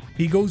 2.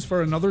 He goes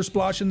for another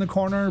splash in the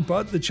corner,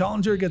 but the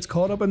challenger gets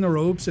caught up in the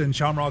ropes and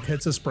Shamrock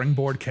hits a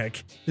springboard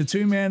kick. The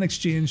two men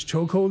exchange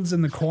chokeholds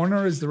in the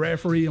corner as the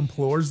referee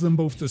implores them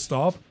both to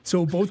stop,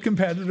 so both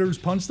competitors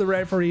punch the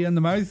referee in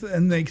the mouth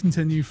and they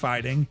continue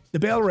fighting. The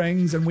bell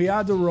rings and we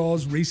add to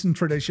Raw's recent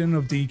tradition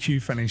of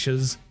DQ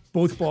finishes.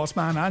 Both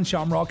Bossman and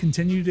Shamrock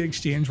continue to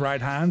exchange right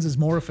hands as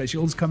more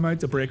officials come out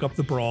to break up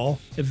the brawl.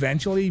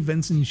 Eventually,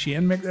 Vince and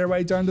Shane make their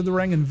way down to the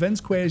ring and Vince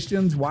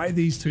questions why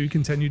these two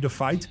continue to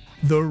fight.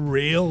 The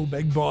real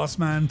Big Boss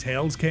Man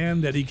tells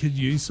Ken that he could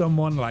use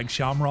someone like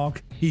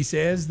Shamrock. He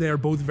says they're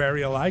both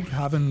very alike,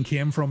 having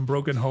came from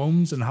broken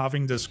homes and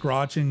having to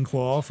scratch and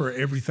claw for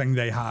everything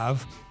they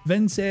have.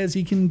 Vince says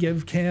he can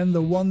give Ken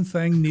the one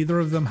thing neither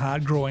of them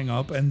had growing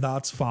up, and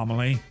that's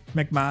family.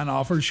 McMahon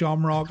offers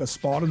Shamrock a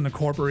spot in the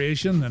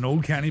corporation, and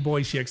old Kenny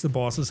Boy shakes the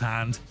boss's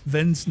hand.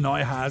 Vince now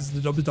has the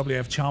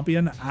WWF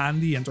Champion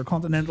and the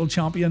Intercontinental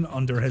Champion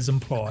under his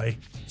employ.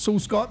 So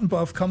Scott and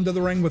Buff come to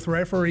the ring with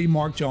referee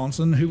Mark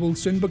Johnson, who will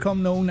soon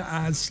become known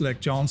as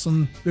Slick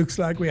Johnson. Looks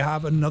like we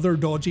have another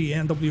dodgy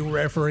NWO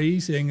referee,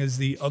 seeing as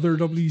the other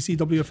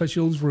WCW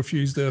officials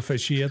refuse to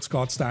officiate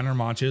Scott Steiner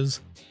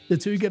matches. The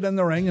two get in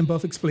the ring and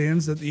Buff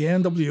explains that the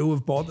NWO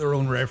have bought their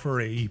own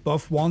referee.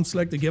 Buff wants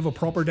Slick to give a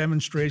proper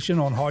demonstration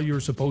on how you're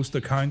supposed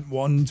to count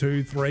 1,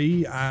 2,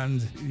 3,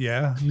 and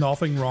yeah,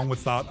 nothing wrong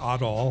with that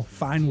at all.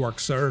 Fine work,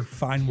 sir,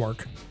 fine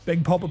work.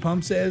 Big Papa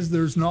Pump says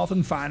there's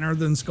nothing finer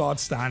than Scott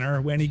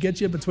Steiner. When he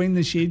gets you between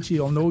the sheets,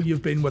 you'll know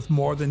you've been with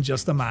more than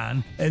just a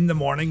man. In the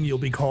morning, you'll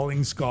be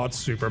calling Scott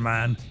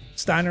Superman.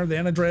 Steiner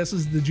then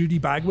addresses the Judy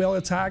Bagwell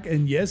attack,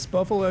 and yes,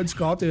 Buff allowed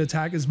Scott to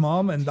attack his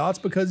mom, and that's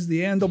because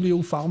the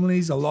NWO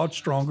family's a lot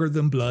stronger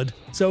than blood.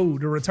 So,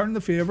 to return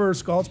the favour,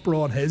 Scott's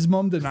brought his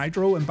mum to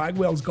Nitro, and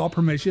Bagwell's got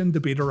permission to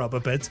beat her up a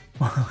bit.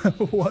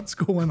 What's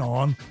going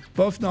on?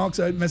 Buff knocks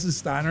out Mrs.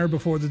 Steiner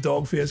before the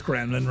dog-faced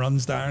gremlin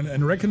runs down,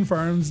 and Rick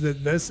confirms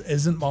that this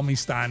isn't Mommy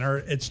Steiner,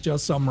 it's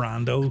just some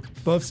rando.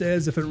 Buff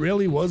says if it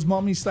really was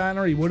Mommy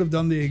Steiner, he would have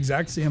done the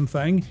exact same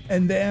thing,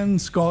 and then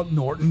Scott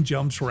Norton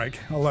jumps Rick,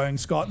 allowing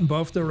Scott and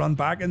Buff to run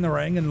back in the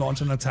ring and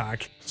launch an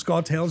attack.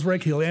 Scott tells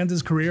Rick he'll end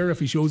his career if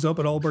he shows up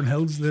at Auburn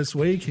Hills this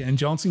week, and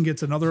Johnson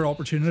gets another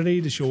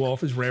opportunity to show off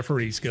his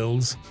referee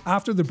skills.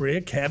 After the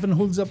break, Kevin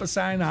holds up a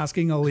sign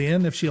asking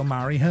Elaine if she'll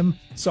marry him.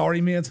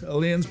 Sorry mate,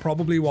 Elaine's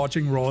probably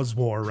watching Raw's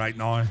War right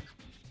now.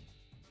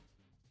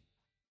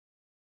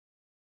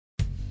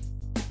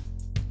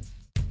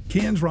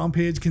 Kane's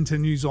rampage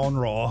continues on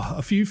Raw.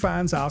 A few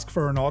fans ask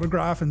for an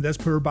autograph and this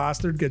poor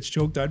bastard gets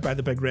choked out by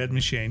the big red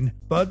machine.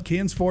 But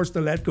Kane's forced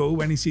to let go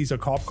when he sees a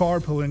cop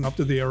car pulling up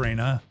to the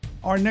arena.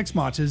 Our next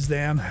matches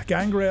then,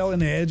 Gangrel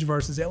and Edge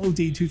versus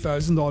LOD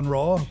 2000 on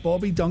Raw,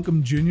 Bobby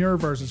Duncombe Jr.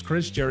 versus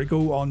Chris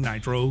Jericho on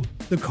Nitro.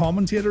 The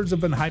commentators have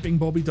been hyping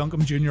Bobby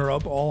Duncombe Jr.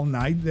 up all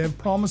night. They've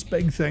promised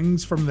big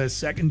things from the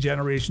second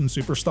generation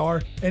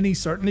superstar, and he's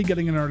certainly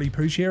getting an early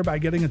push here by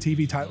getting a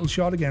TV title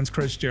shot against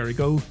Chris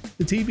Jericho.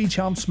 The TV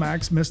champ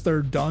smacks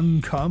Mr.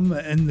 Duncombe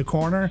in the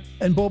corner,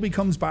 and Bobby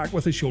comes back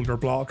with a shoulder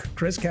block.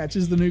 Chris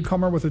catches the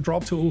newcomer with a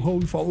drop toe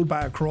hold followed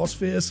by a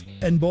crossface,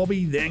 and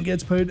Bobby then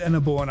gets put in a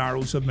bow and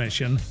arrow submission.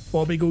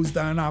 Bobby goes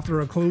down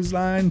after a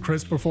clothesline,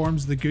 Chris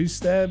performs the goose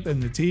step,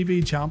 and the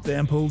TV champ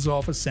then pulls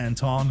off a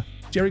senton.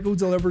 Jericho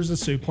delivers a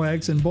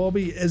suplex, and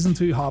Bobby isn't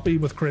too happy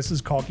with Chris's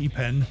cocky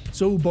pin,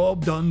 so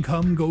Bob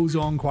Duncombe goes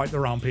on quite the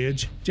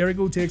rampage.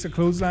 Jericho takes a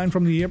clothesline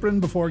from the apron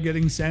before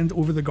getting sent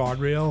over the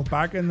guardrail.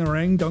 Back in the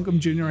ring,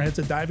 Duncombe Jr. hits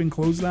a diving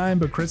clothesline,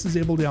 but Chris is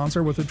able to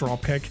answer with a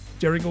dropkick.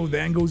 Jericho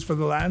then goes for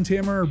the Lion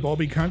Tamer,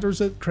 Bobby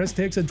counters it, Chris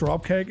takes a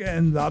dropkick,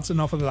 and that's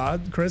enough of that.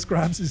 Chris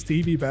grabs his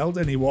TV belt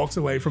and he walks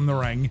away from the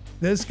ring.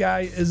 This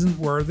guy isn't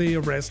worthy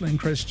of wrestling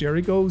Chris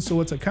Jericho,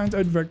 so it's a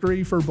count-out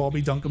victory for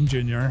Bobby Duncombe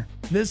Jr.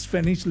 This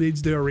finish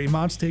leads to a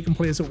rematch taking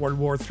place at World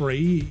War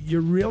III. You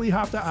really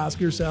have to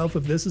ask yourself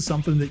if this is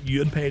something that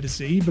you'd pay to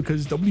see,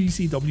 because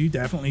WCW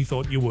definitely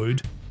thought you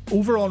would.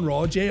 Over on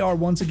Raw, JR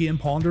once again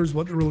ponders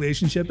what the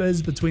relationship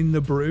is between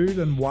the Brood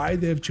and why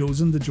they've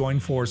chosen to join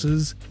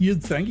forces.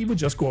 You'd think he would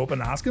just go up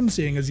and ask him,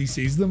 seeing as he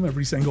sees them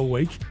every single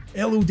week.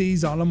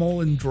 LOD's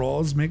Animal and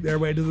Draws make their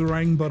way to the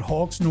ring, but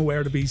Hawk's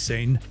nowhere to be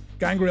seen.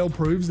 Gangrel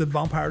proves that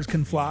vampires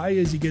can fly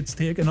as he gets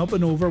taken up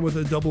and over with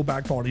a double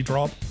back body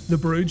drop. The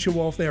Brood show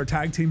off their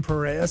tag team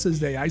prowess as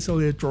they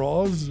isolate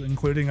Draws,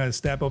 including a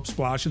step up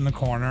splash in the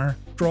corner.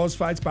 Draws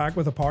fights back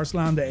with a power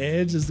slam to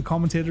Edge as the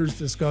commentators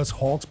discuss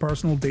Hawk's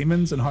personal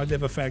demons and how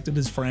they've affected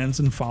his friends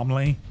and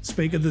family.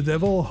 Speak of the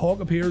devil, Hawk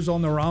appears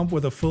on the ramp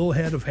with a full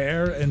head of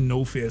hair and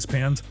no face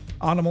paint.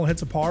 Animal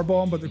hits a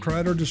powerbomb, but the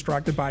crowd are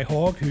distracted by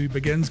Hawk, who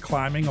begins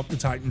climbing up the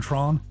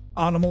Titantron.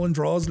 Animal and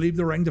Draws leave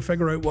the ring to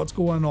figure out what's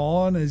going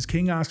on as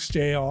King asks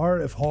JR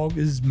if Hawk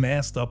is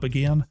messed up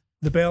again.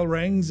 The bell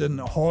rings and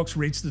Hawk's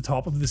reached the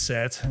top of the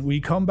set.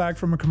 We come back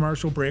from a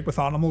commercial break with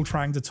Animal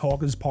trying to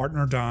talk his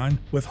partner down,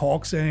 with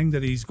Hawk saying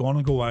that he's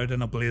gonna go out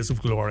in a blaze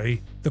of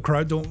glory. The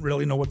crowd don't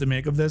really know what to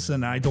make of this,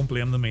 and I don't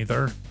blame them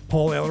either.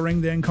 Paul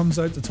Ellering then comes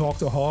out to talk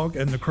to Hawk,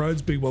 and the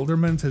crowd's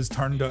bewilderment has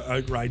turned to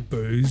outright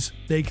boos.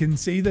 They can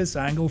see this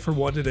angle for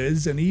what it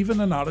is, and even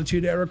an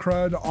Attitude Era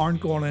crowd aren't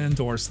gonna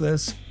endorse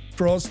this.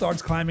 Draws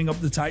starts climbing up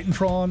the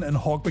Titantron and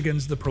Hawk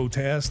begins to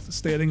protest,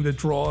 stating that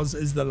Draws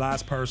is the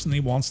last person he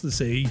wants to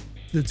see.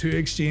 The two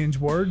exchange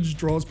words,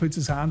 Droz puts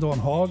his hand on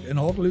Hawk, and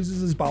Hawk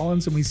loses his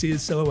balance and we see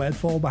his silhouette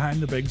fall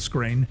behind the big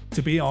screen.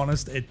 To be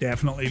honest, it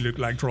definitely looked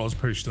like Droz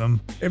pushed him.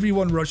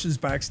 Everyone rushes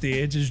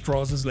backstage as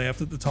Droz is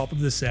left at the top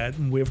of the set,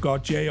 and we've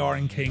got JR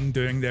and King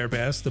doing their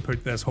best to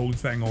put this whole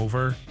thing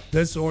over.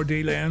 This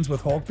ordeal ends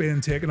with Hawk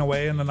being taken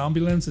away in an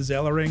ambulance as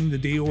Ellering, the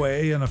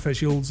DOA and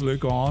officials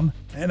look on.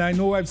 And I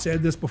know I've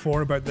said this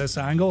before about this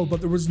angle, but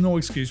there was no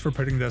excuse for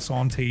putting this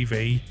on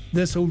TV.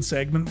 This whole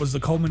segment was the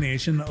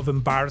culmination of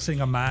embarrassing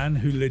a man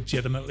who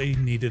legitimately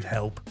needed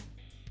help.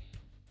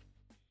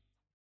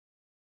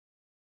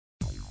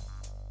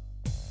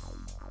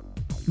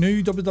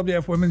 New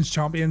WWF Women's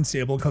Champion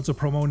Sable cuts a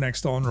promo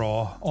next on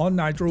Raw. On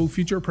Nitro,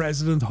 future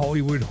President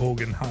Hollywood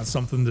Hogan has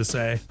something to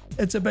say.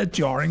 It's a bit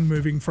jarring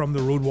moving from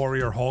the Road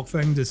Warrior Hawk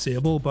thing to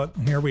Sable, but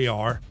here we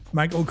are.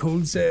 Michael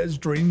Cole says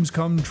dreams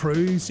come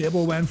true.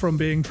 Sable went from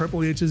being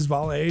Triple H's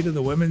valet to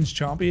the Women's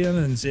Champion,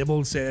 and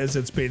Sable says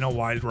it's been a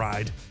wild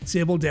ride.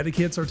 Sable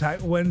dedicates her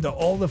title win to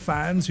all the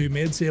fans who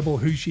made Sable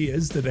who she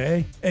is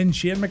today, and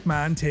Shane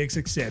McMahon takes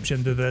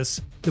exception to this.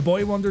 The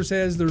Boy Wonder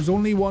says there's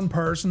only one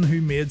person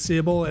who made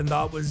Sable, and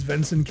that was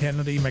Vincent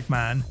Kennedy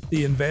McMahon.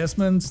 The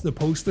investments, the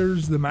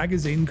posters, the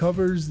magazine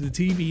covers, the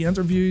TV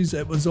interviews,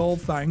 it was all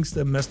thanks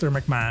to Mr.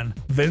 McMahon.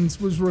 Vince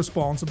was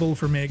responsible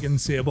for making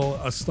Sable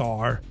a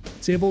star.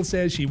 Sable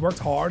says she worked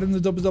hard in the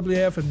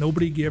WWF and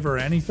nobody gave her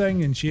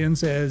anything, and Shane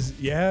says,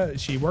 yeah,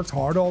 she worked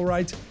hard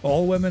alright.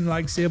 All women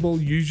like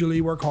Sable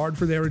usually work hard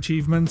for their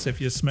achievements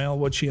if you smell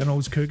what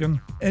Shane cooking.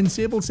 And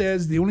Sable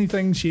says the only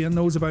thing Shane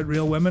knows about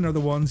real women are the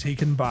ones he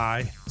can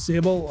buy.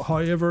 Sable,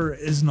 however,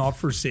 is not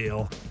for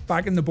sale.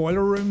 Back in the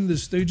boiler room, the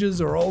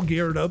Stooges are all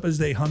geared up as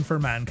they hunt for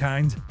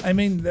Mankind. I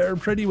mean, they're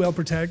pretty well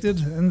protected,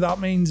 and that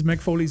means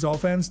Mick Foley's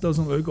offense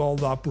doesn't look all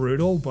that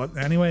brutal, but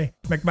anyway.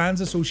 McMahon's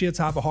associates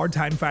have a hard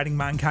time fighting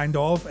Mankind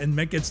off, and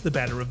Mick gets the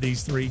better of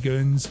these three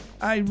goons.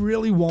 I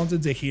really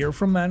wanted to hear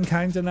from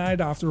Mankind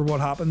tonight after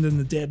what happened in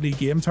the Deadly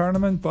Game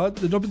tournament, but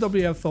the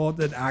WWF thought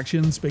that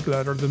actions speak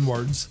louder than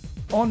words.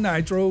 On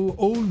Nitro,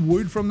 old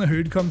Wood from the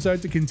Hood comes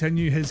out to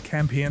continue his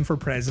campaign for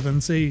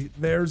presidency.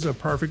 There's a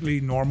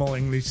perfectly normal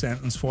English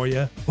sentence for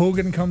you.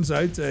 Hogan comes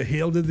out to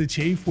hail to the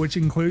chief, which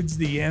includes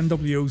the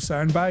NWO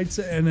soundbites,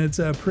 and it's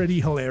a pretty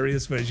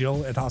hilarious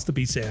visual, it has to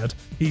be said.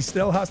 He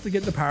still has to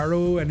get the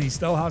pyro, and he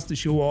still has to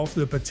show off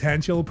the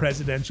potential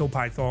presidential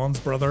pythons,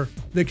 brother.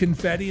 The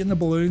confetti and the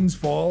balloons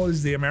fall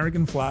as the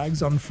American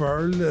flags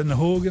unfurl, and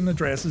Hogan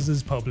addresses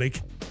his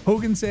public.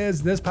 Hogan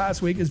says this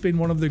past week has been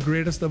one of the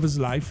greatest of his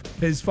life.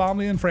 His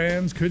family and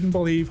friends couldn't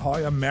believe how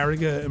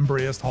America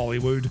embraced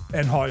Hollywood,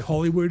 and how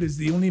Hollywood is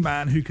the only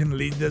man who can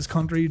lead this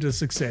country to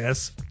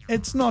success.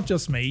 It's not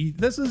just me,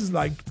 this is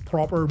like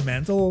proper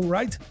mental,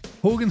 right?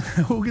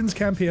 Hogan's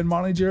campaign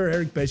manager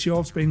Eric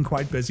Bischoff's been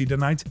quite busy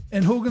tonight,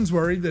 and Hogan's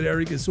worried that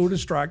Eric is so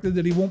distracted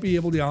that he won't be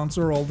able to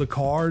answer all the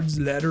cards,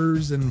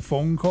 letters and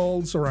phone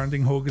calls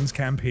surrounding Hogan's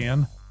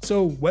campaign.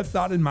 So with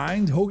that in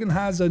mind, Hogan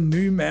has a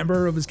new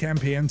member of his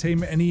campaign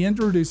team, and he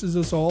introduces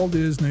us all to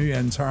his new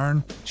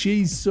intern.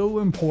 She's so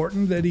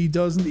important that he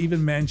doesn't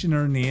even mention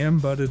her name,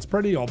 but it's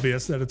pretty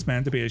obvious that it's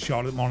meant to be a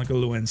shot at Monica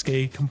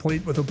Lewinsky,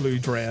 complete with a blue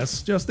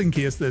dress, just in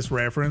case this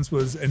reference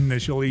was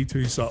initially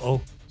too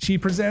subtle. She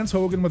presents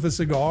Hogan with a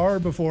cigar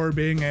before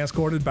being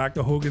escorted back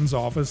to Hogan's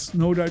office,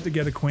 no doubt to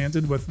get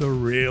acquainted with the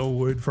real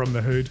Wood from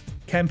the Hood.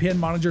 Campaign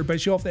manager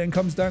Bischoff then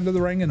comes down to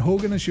the ring, and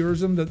Hogan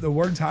assures him that the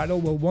world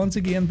title will once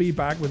again be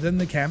back within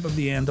the camp of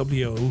the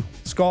NWO.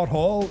 Scott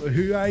Hall,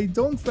 who I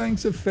don't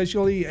think's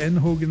officially in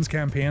Hogan's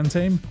campaign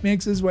team,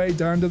 makes his way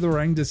down to the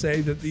ring to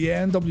say that the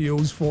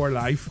NWO's for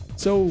life.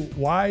 So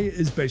why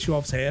is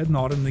Bischoff's head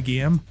not in the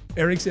game?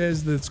 Eric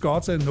says that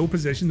Scott's in no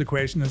position to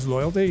question his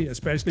loyalty,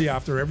 especially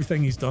after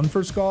everything he's done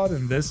for Scott,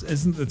 and this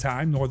isn't the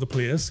time nor the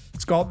place.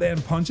 Scott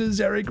then punches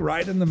Eric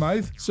right in the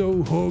mouth,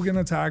 so Hogan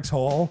attacks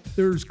Hall.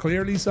 There's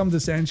clearly some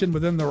dissension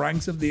within the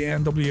ranks of the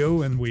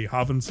NWO, and we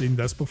haven't seen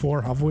this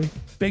before, have we?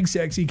 Big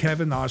sexy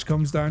Kevin Nash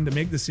comes down to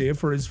make the save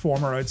for his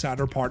former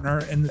outsider partner,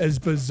 and as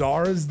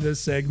bizarre as this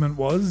segment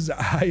was,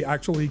 I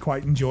actually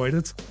quite enjoyed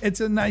it.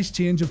 It's a nice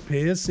change of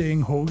pace seeing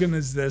Hogan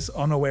as this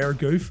unaware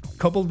goof,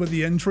 coupled with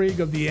the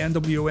intrigue of the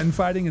NWO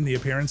infighting and the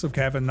appearance of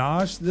Kevin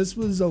Nash. This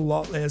was a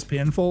lot less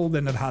painful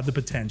than it had the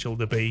potential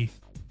to be.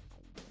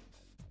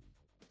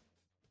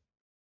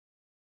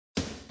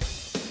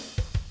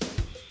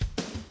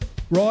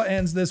 Raw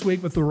ends this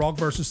week with The Rock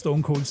vs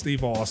Stone Cold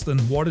Steve Austin.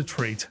 What a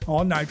treat.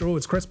 On Nitro,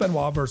 it's Chris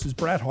Benoit vs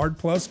Bret Hart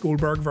plus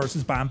Goldberg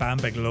vs Bam Bam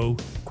Bigelow.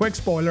 Quick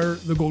spoiler,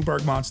 the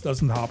Goldberg match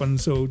doesn't happen,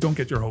 so don't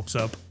get your hopes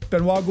up.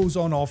 Benoit goes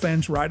on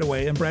offense right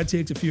away, and Bret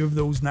takes a few of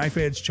those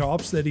knife-edge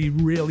chops that he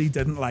really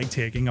didn't like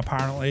taking,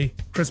 apparently.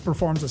 Chris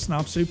performs a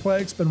snap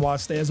suplex, Benoit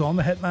stays on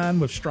the Hitman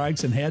with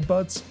strikes and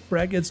headbutts.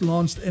 Bret gets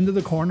launched into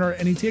the corner,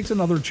 and he takes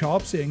another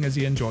chop, seeing as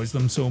he enjoys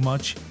them so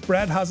much.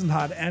 Bret hasn't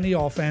had any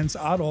offense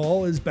at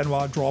all as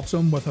Benoit drops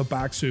him with a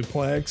back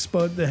suplex,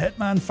 but the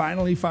Hitman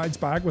finally fights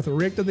back with a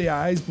rake to the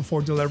eyes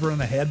before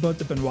delivering a headbutt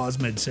to Benoit's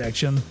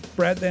midsection.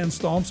 Bret then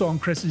stomps on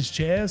Chris's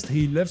chest,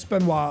 he lifts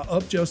Benoit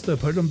up just to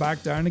put him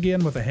back down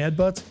again with a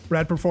headbutt.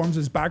 Bret performs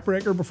his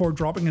backbreaker before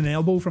dropping an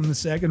elbow from the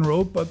second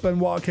rope, but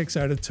Benoit kicks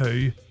out at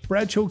 2.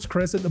 Bret chokes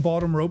Chris at the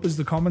bottom rope as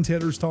the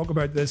commentators talk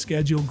about the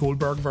scheduled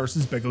Goldberg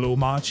vs Bigelow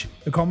match.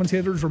 The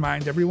commentators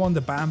remind everyone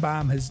that Bam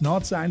Bam has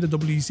not signed a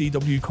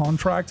WCW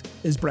contract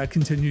as Bret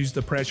continues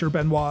to pressure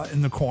Benoit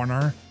in the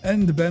corner.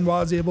 And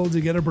Benoit is able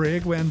to get a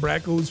break when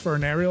Bret goes for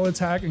an aerial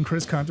attack and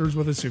Chris counters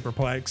with a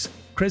superplex.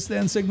 Chris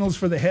then signals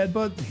for the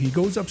headbutt, he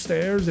goes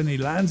upstairs and he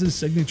lands his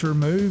signature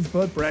move,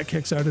 but Bret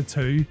kicks out at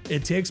 2.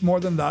 It takes more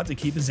than that to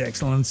keep his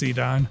excellency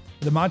down.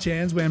 The match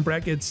ends when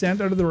Bret gets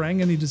sent out of the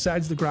ring and he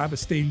decides to grab a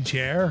steel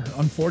chair.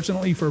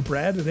 Unfortunately for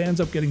Bret, it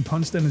ends up getting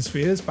punched in his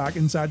face back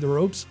inside the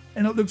ropes,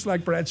 and it looks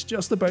like Bret's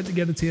just about to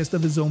get a taste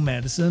of his own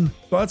medicine.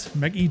 But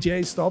Mickey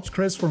J stops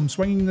Chris from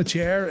swinging the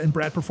chair and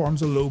Bret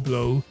performs a low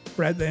blow.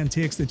 Bret then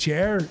takes the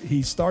chair,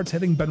 he starts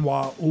hitting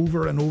Benoit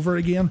over and over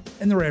again,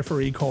 and the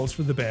referee calls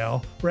for the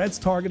bell. Bret's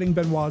targeting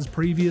Benoit's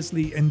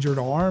previously injured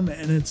arm,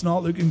 and it's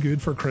not looking good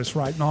for Chris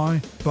right now.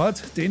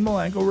 But Dean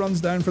Malenko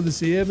runs down for the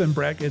save and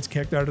Bret gets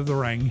kicked out of the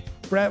ring.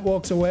 Bret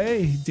walks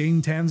away,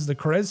 Dean tends to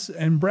Chris,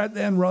 and Bret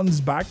then runs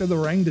back to the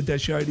ring to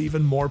dish out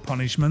even more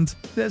punishment.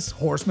 This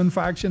Horseman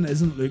faction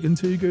isn't looking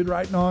too good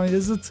right now,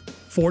 is it?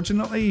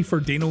 Fortunately for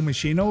Dino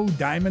Machino,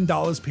 Diamond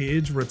Dallas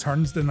Page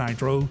returns to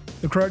Nitro.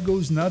 The crowd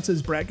goes nuts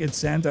as Bret gets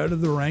sent out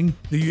of the ring.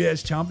 The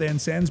US champ then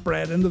sends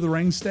Bret into the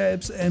ring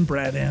steps and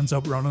Bret ends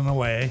up running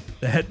away.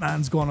 The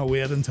Hitman's gonna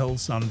wait until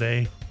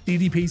Sunday.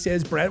 DDP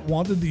says Bret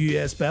wanted the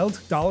US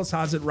belt, Dallas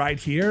has it right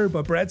here,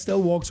 but Bret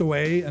still walks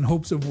away in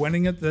hopes of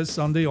winning it this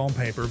Sunday on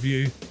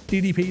pay-per-view.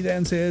 DDP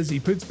then says he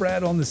puts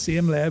Bret on the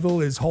same level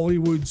as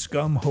Hollywood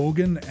scum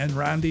Hogan and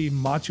Randy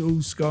Macho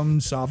Scum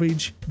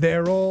Savage.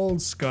 They're all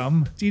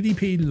scum.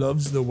 DDP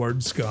loves the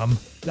word scum.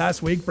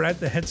 Last week,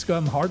 Bret the Hit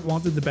Scum Hart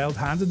wanted the belt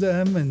handed to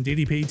him and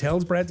DDP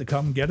tells Bret to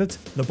come get it.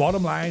 The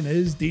bottom line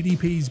is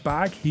DDP's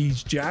back,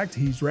 he's jacked,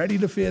 he's ready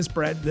to face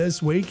Bret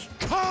this week.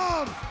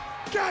 Come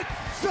get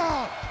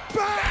some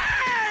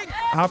bang!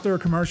 After a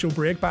commercial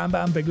break, Bam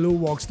Bam Bigelow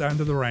walks down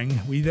to the ring.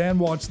 We then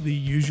watch the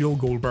usual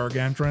Goldberg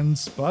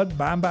entrance, but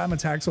Bam Bam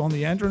attacks on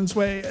the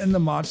entranceway and the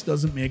match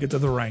doesn't make it to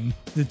the ring.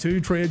 The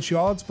two trade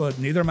shots, but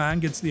neither man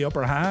gets the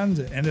upper hand,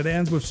 and it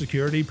ends with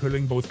security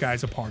pulling both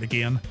guys apart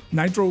again.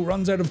 Nitro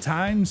runs out of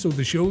time, so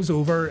the show's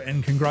over,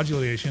 and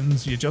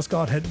congratulations, you just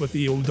got hit with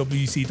the old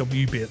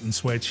WCW bait and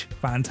switch.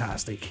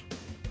 Fantastic.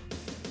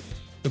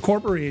 The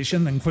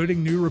corporation,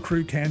 including new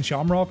recruit Ken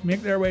Shamrock,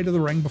 make their way to the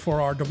ring before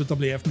our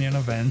WWF main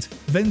event.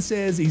 Vince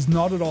says he's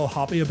not at all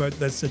happy about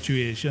this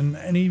situation,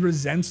 and he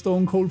resents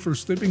Stone Cold for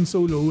stooping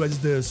so low as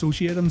to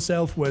associate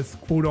himself with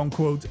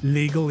quote-unquote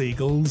legal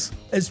eagles.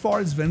 As far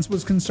as Vince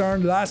was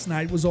concerned, last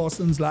night was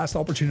Austin's last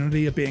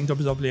opportunity at being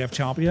WWF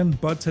champion,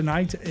 but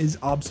tonight is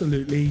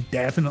absolutely,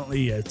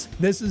 definitely it.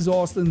 This is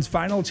Austin's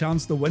final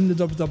chance to win the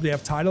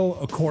WWF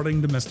title,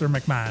 according to Mr.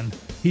 McMahon.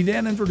 He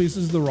then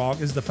introduces The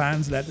Rock as the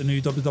fans let the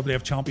new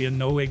WWF champion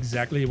know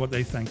exactly what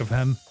they think of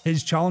him.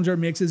 His challenger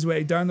makes his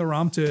way down the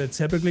ramp to a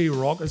typically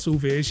raucous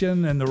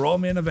ovation, and the Raw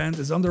main event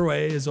is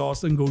underway as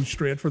Austin goes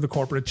straight for the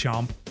corporate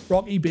champ.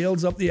 Rocky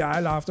bails up the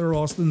aisle after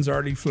Austin's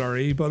early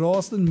flurry, but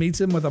Austin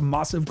meets him with a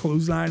massive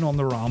clothesline on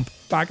the ramp.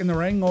 Back in the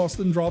ring,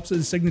 Austin drops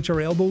his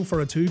signature elbow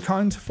for a 2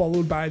 count,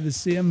 followed by the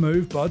same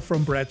move but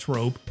from Bret's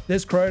rope.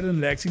 This crowd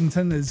in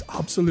Lexington is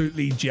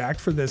absolutely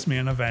jacked for this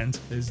main event,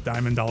 as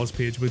Diamond Dallas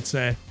Page would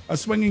say. A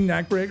swinging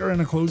neckbreaker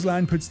and a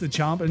clothesline puts the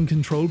champ in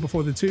control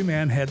before the two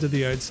men head to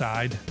the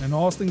outside, and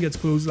Austin gets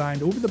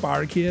clotheslined over the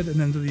barricade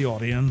and into the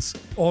audience.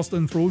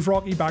 Austin throws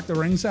Rocky back to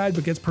ringside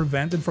but gets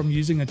prevented from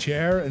using a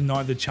chair, and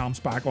now the champ's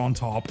back on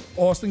top.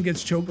 Austin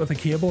gets choked with a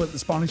cable at the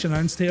Spanish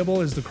announce table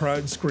as the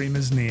crowd scream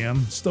his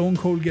name. Stone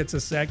Cold gets a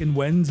second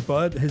wind,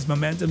 but his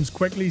momentum's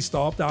quickly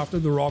stopped after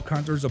The Rock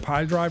counters a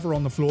piledriver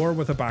on the floor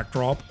with a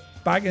backdrop.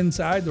 Back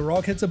inside, The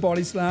Rock hits a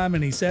body slam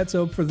and he sets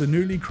up for the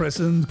newly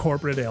christened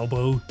corporate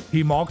elbow.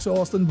 He mocks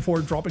Austin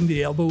before dropping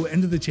the elbow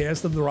into the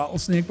chest of the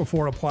Rattlesnake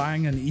before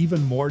applying an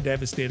even more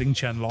devastating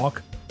chin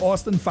lock.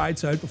 Austin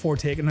fights out before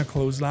taking a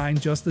clothesline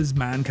just as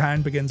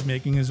Mankind begins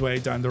making his way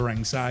down the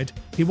ringside.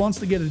 He wants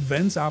to get at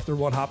Vince after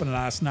what happened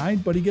last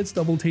night, but he gets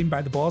double teamed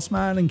by the Boss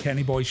Man and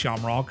Kenny Boy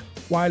Shamrock.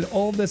 While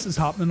all this is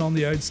happening on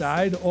the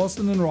outside,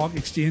 Austin and Rock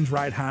exchange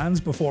right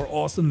hands before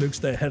Austin looks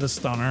to hit a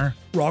stunner.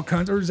 Rock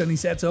counters and he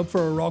sets up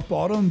for a rock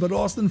bottom, but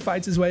Austin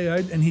fights his way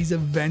out and he's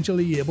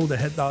eventually able to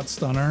hit that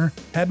stunner.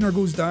 Hebner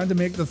goes down to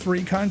make the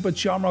 3 count, but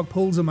Shamrock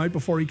pulls him out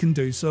before he can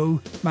do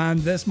so.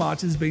 Man, this match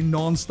has been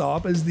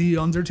non-stop as The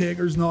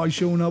Undertaker's now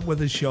showing up with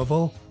his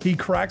shovel. He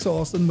cracks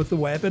Austin with the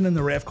weapon and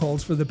the ref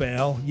calls for the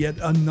bell. Yet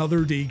another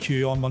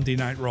DQ on Monday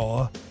Night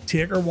Raw.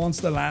 Taker wants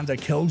to land a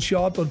kill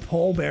shot, but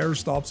Paul Bearer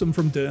stops him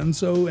from doing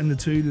so, and the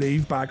two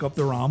leave back up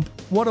the ramp.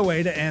 What a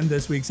way to end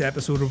this week's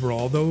episode of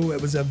Raw, though.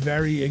 It was a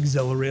very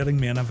exhilarating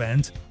main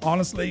event.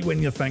 Honestly,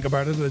 when you think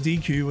about it, the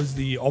DQ was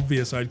the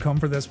obvious outcome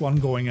for this one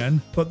going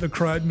in, but the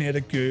crowd made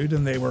it good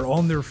and they were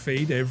on their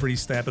feet every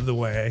step of the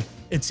way.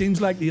 It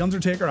seems like The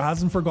Undertaker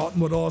hasn't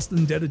forgotten what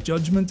Austin did at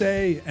Judgment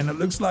Day, and it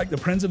looks like the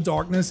Prince of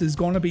Darkness is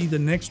going to be the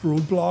next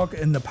roadblock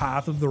in the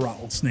path of the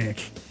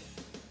Rattlesnake.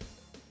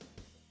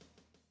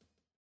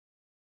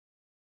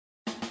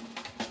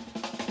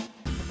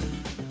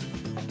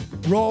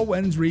 Raw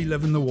wins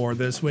Reliving the War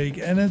this week,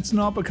 and it's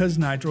not because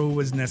Nitro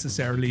was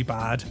necessarily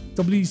bad.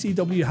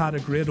 WCW had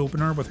a great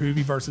opener with Hoovy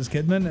vs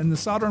Kidman, and the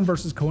Saturn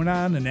vs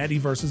Conan and Eddie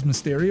vs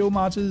Mysterio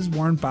matches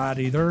weren't bad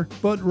either,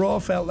 but Raw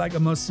felt like a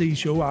must-see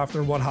show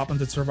after what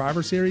happened at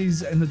Survivor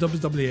Series, and the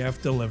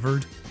WWF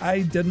delivered.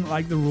 I didn't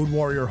like the Road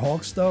Warrior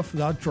Hawk stuff,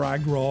 that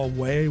dragged Raw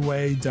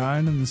way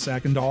down in the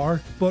second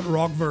hour, but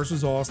Rock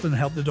vs Austin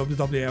helped the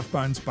WWF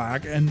bounce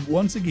back, and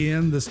once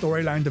again the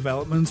storyline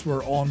developments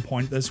were on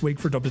point this week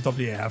for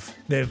WWF.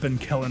 They've been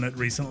killing it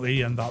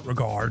recently in that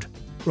regard.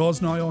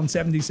 Raw's now on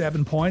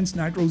 77 points,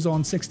 Nitro's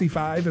on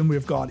 65, and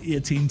we've got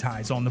 18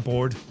 ties on the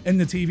board. In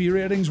the TV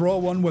ratings, Raw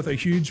won with a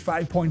huge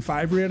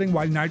 5.5 rating,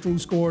 while Nitro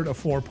scored a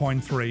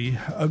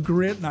 4.3. A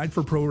great night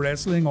for pro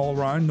wrestling all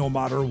round, no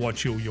matter what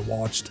show you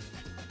watched.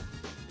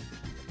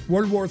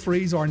 World War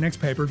III is our next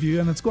pay-per-view,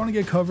 and it's going to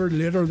get covered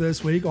later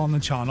this week on the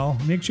channel.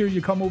 Make sure you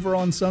come over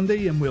on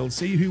Sunday and we'll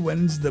see who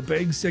wins the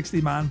big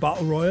 60-man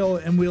battle royal,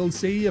 and we'll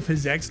see if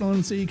His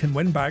Excellency can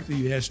win back the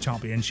US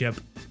Championship.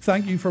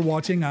 Thank you for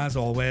watching as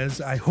always.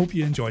 I hope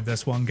you enjoyed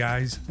this one,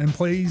 guys, and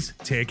please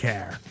take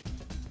care.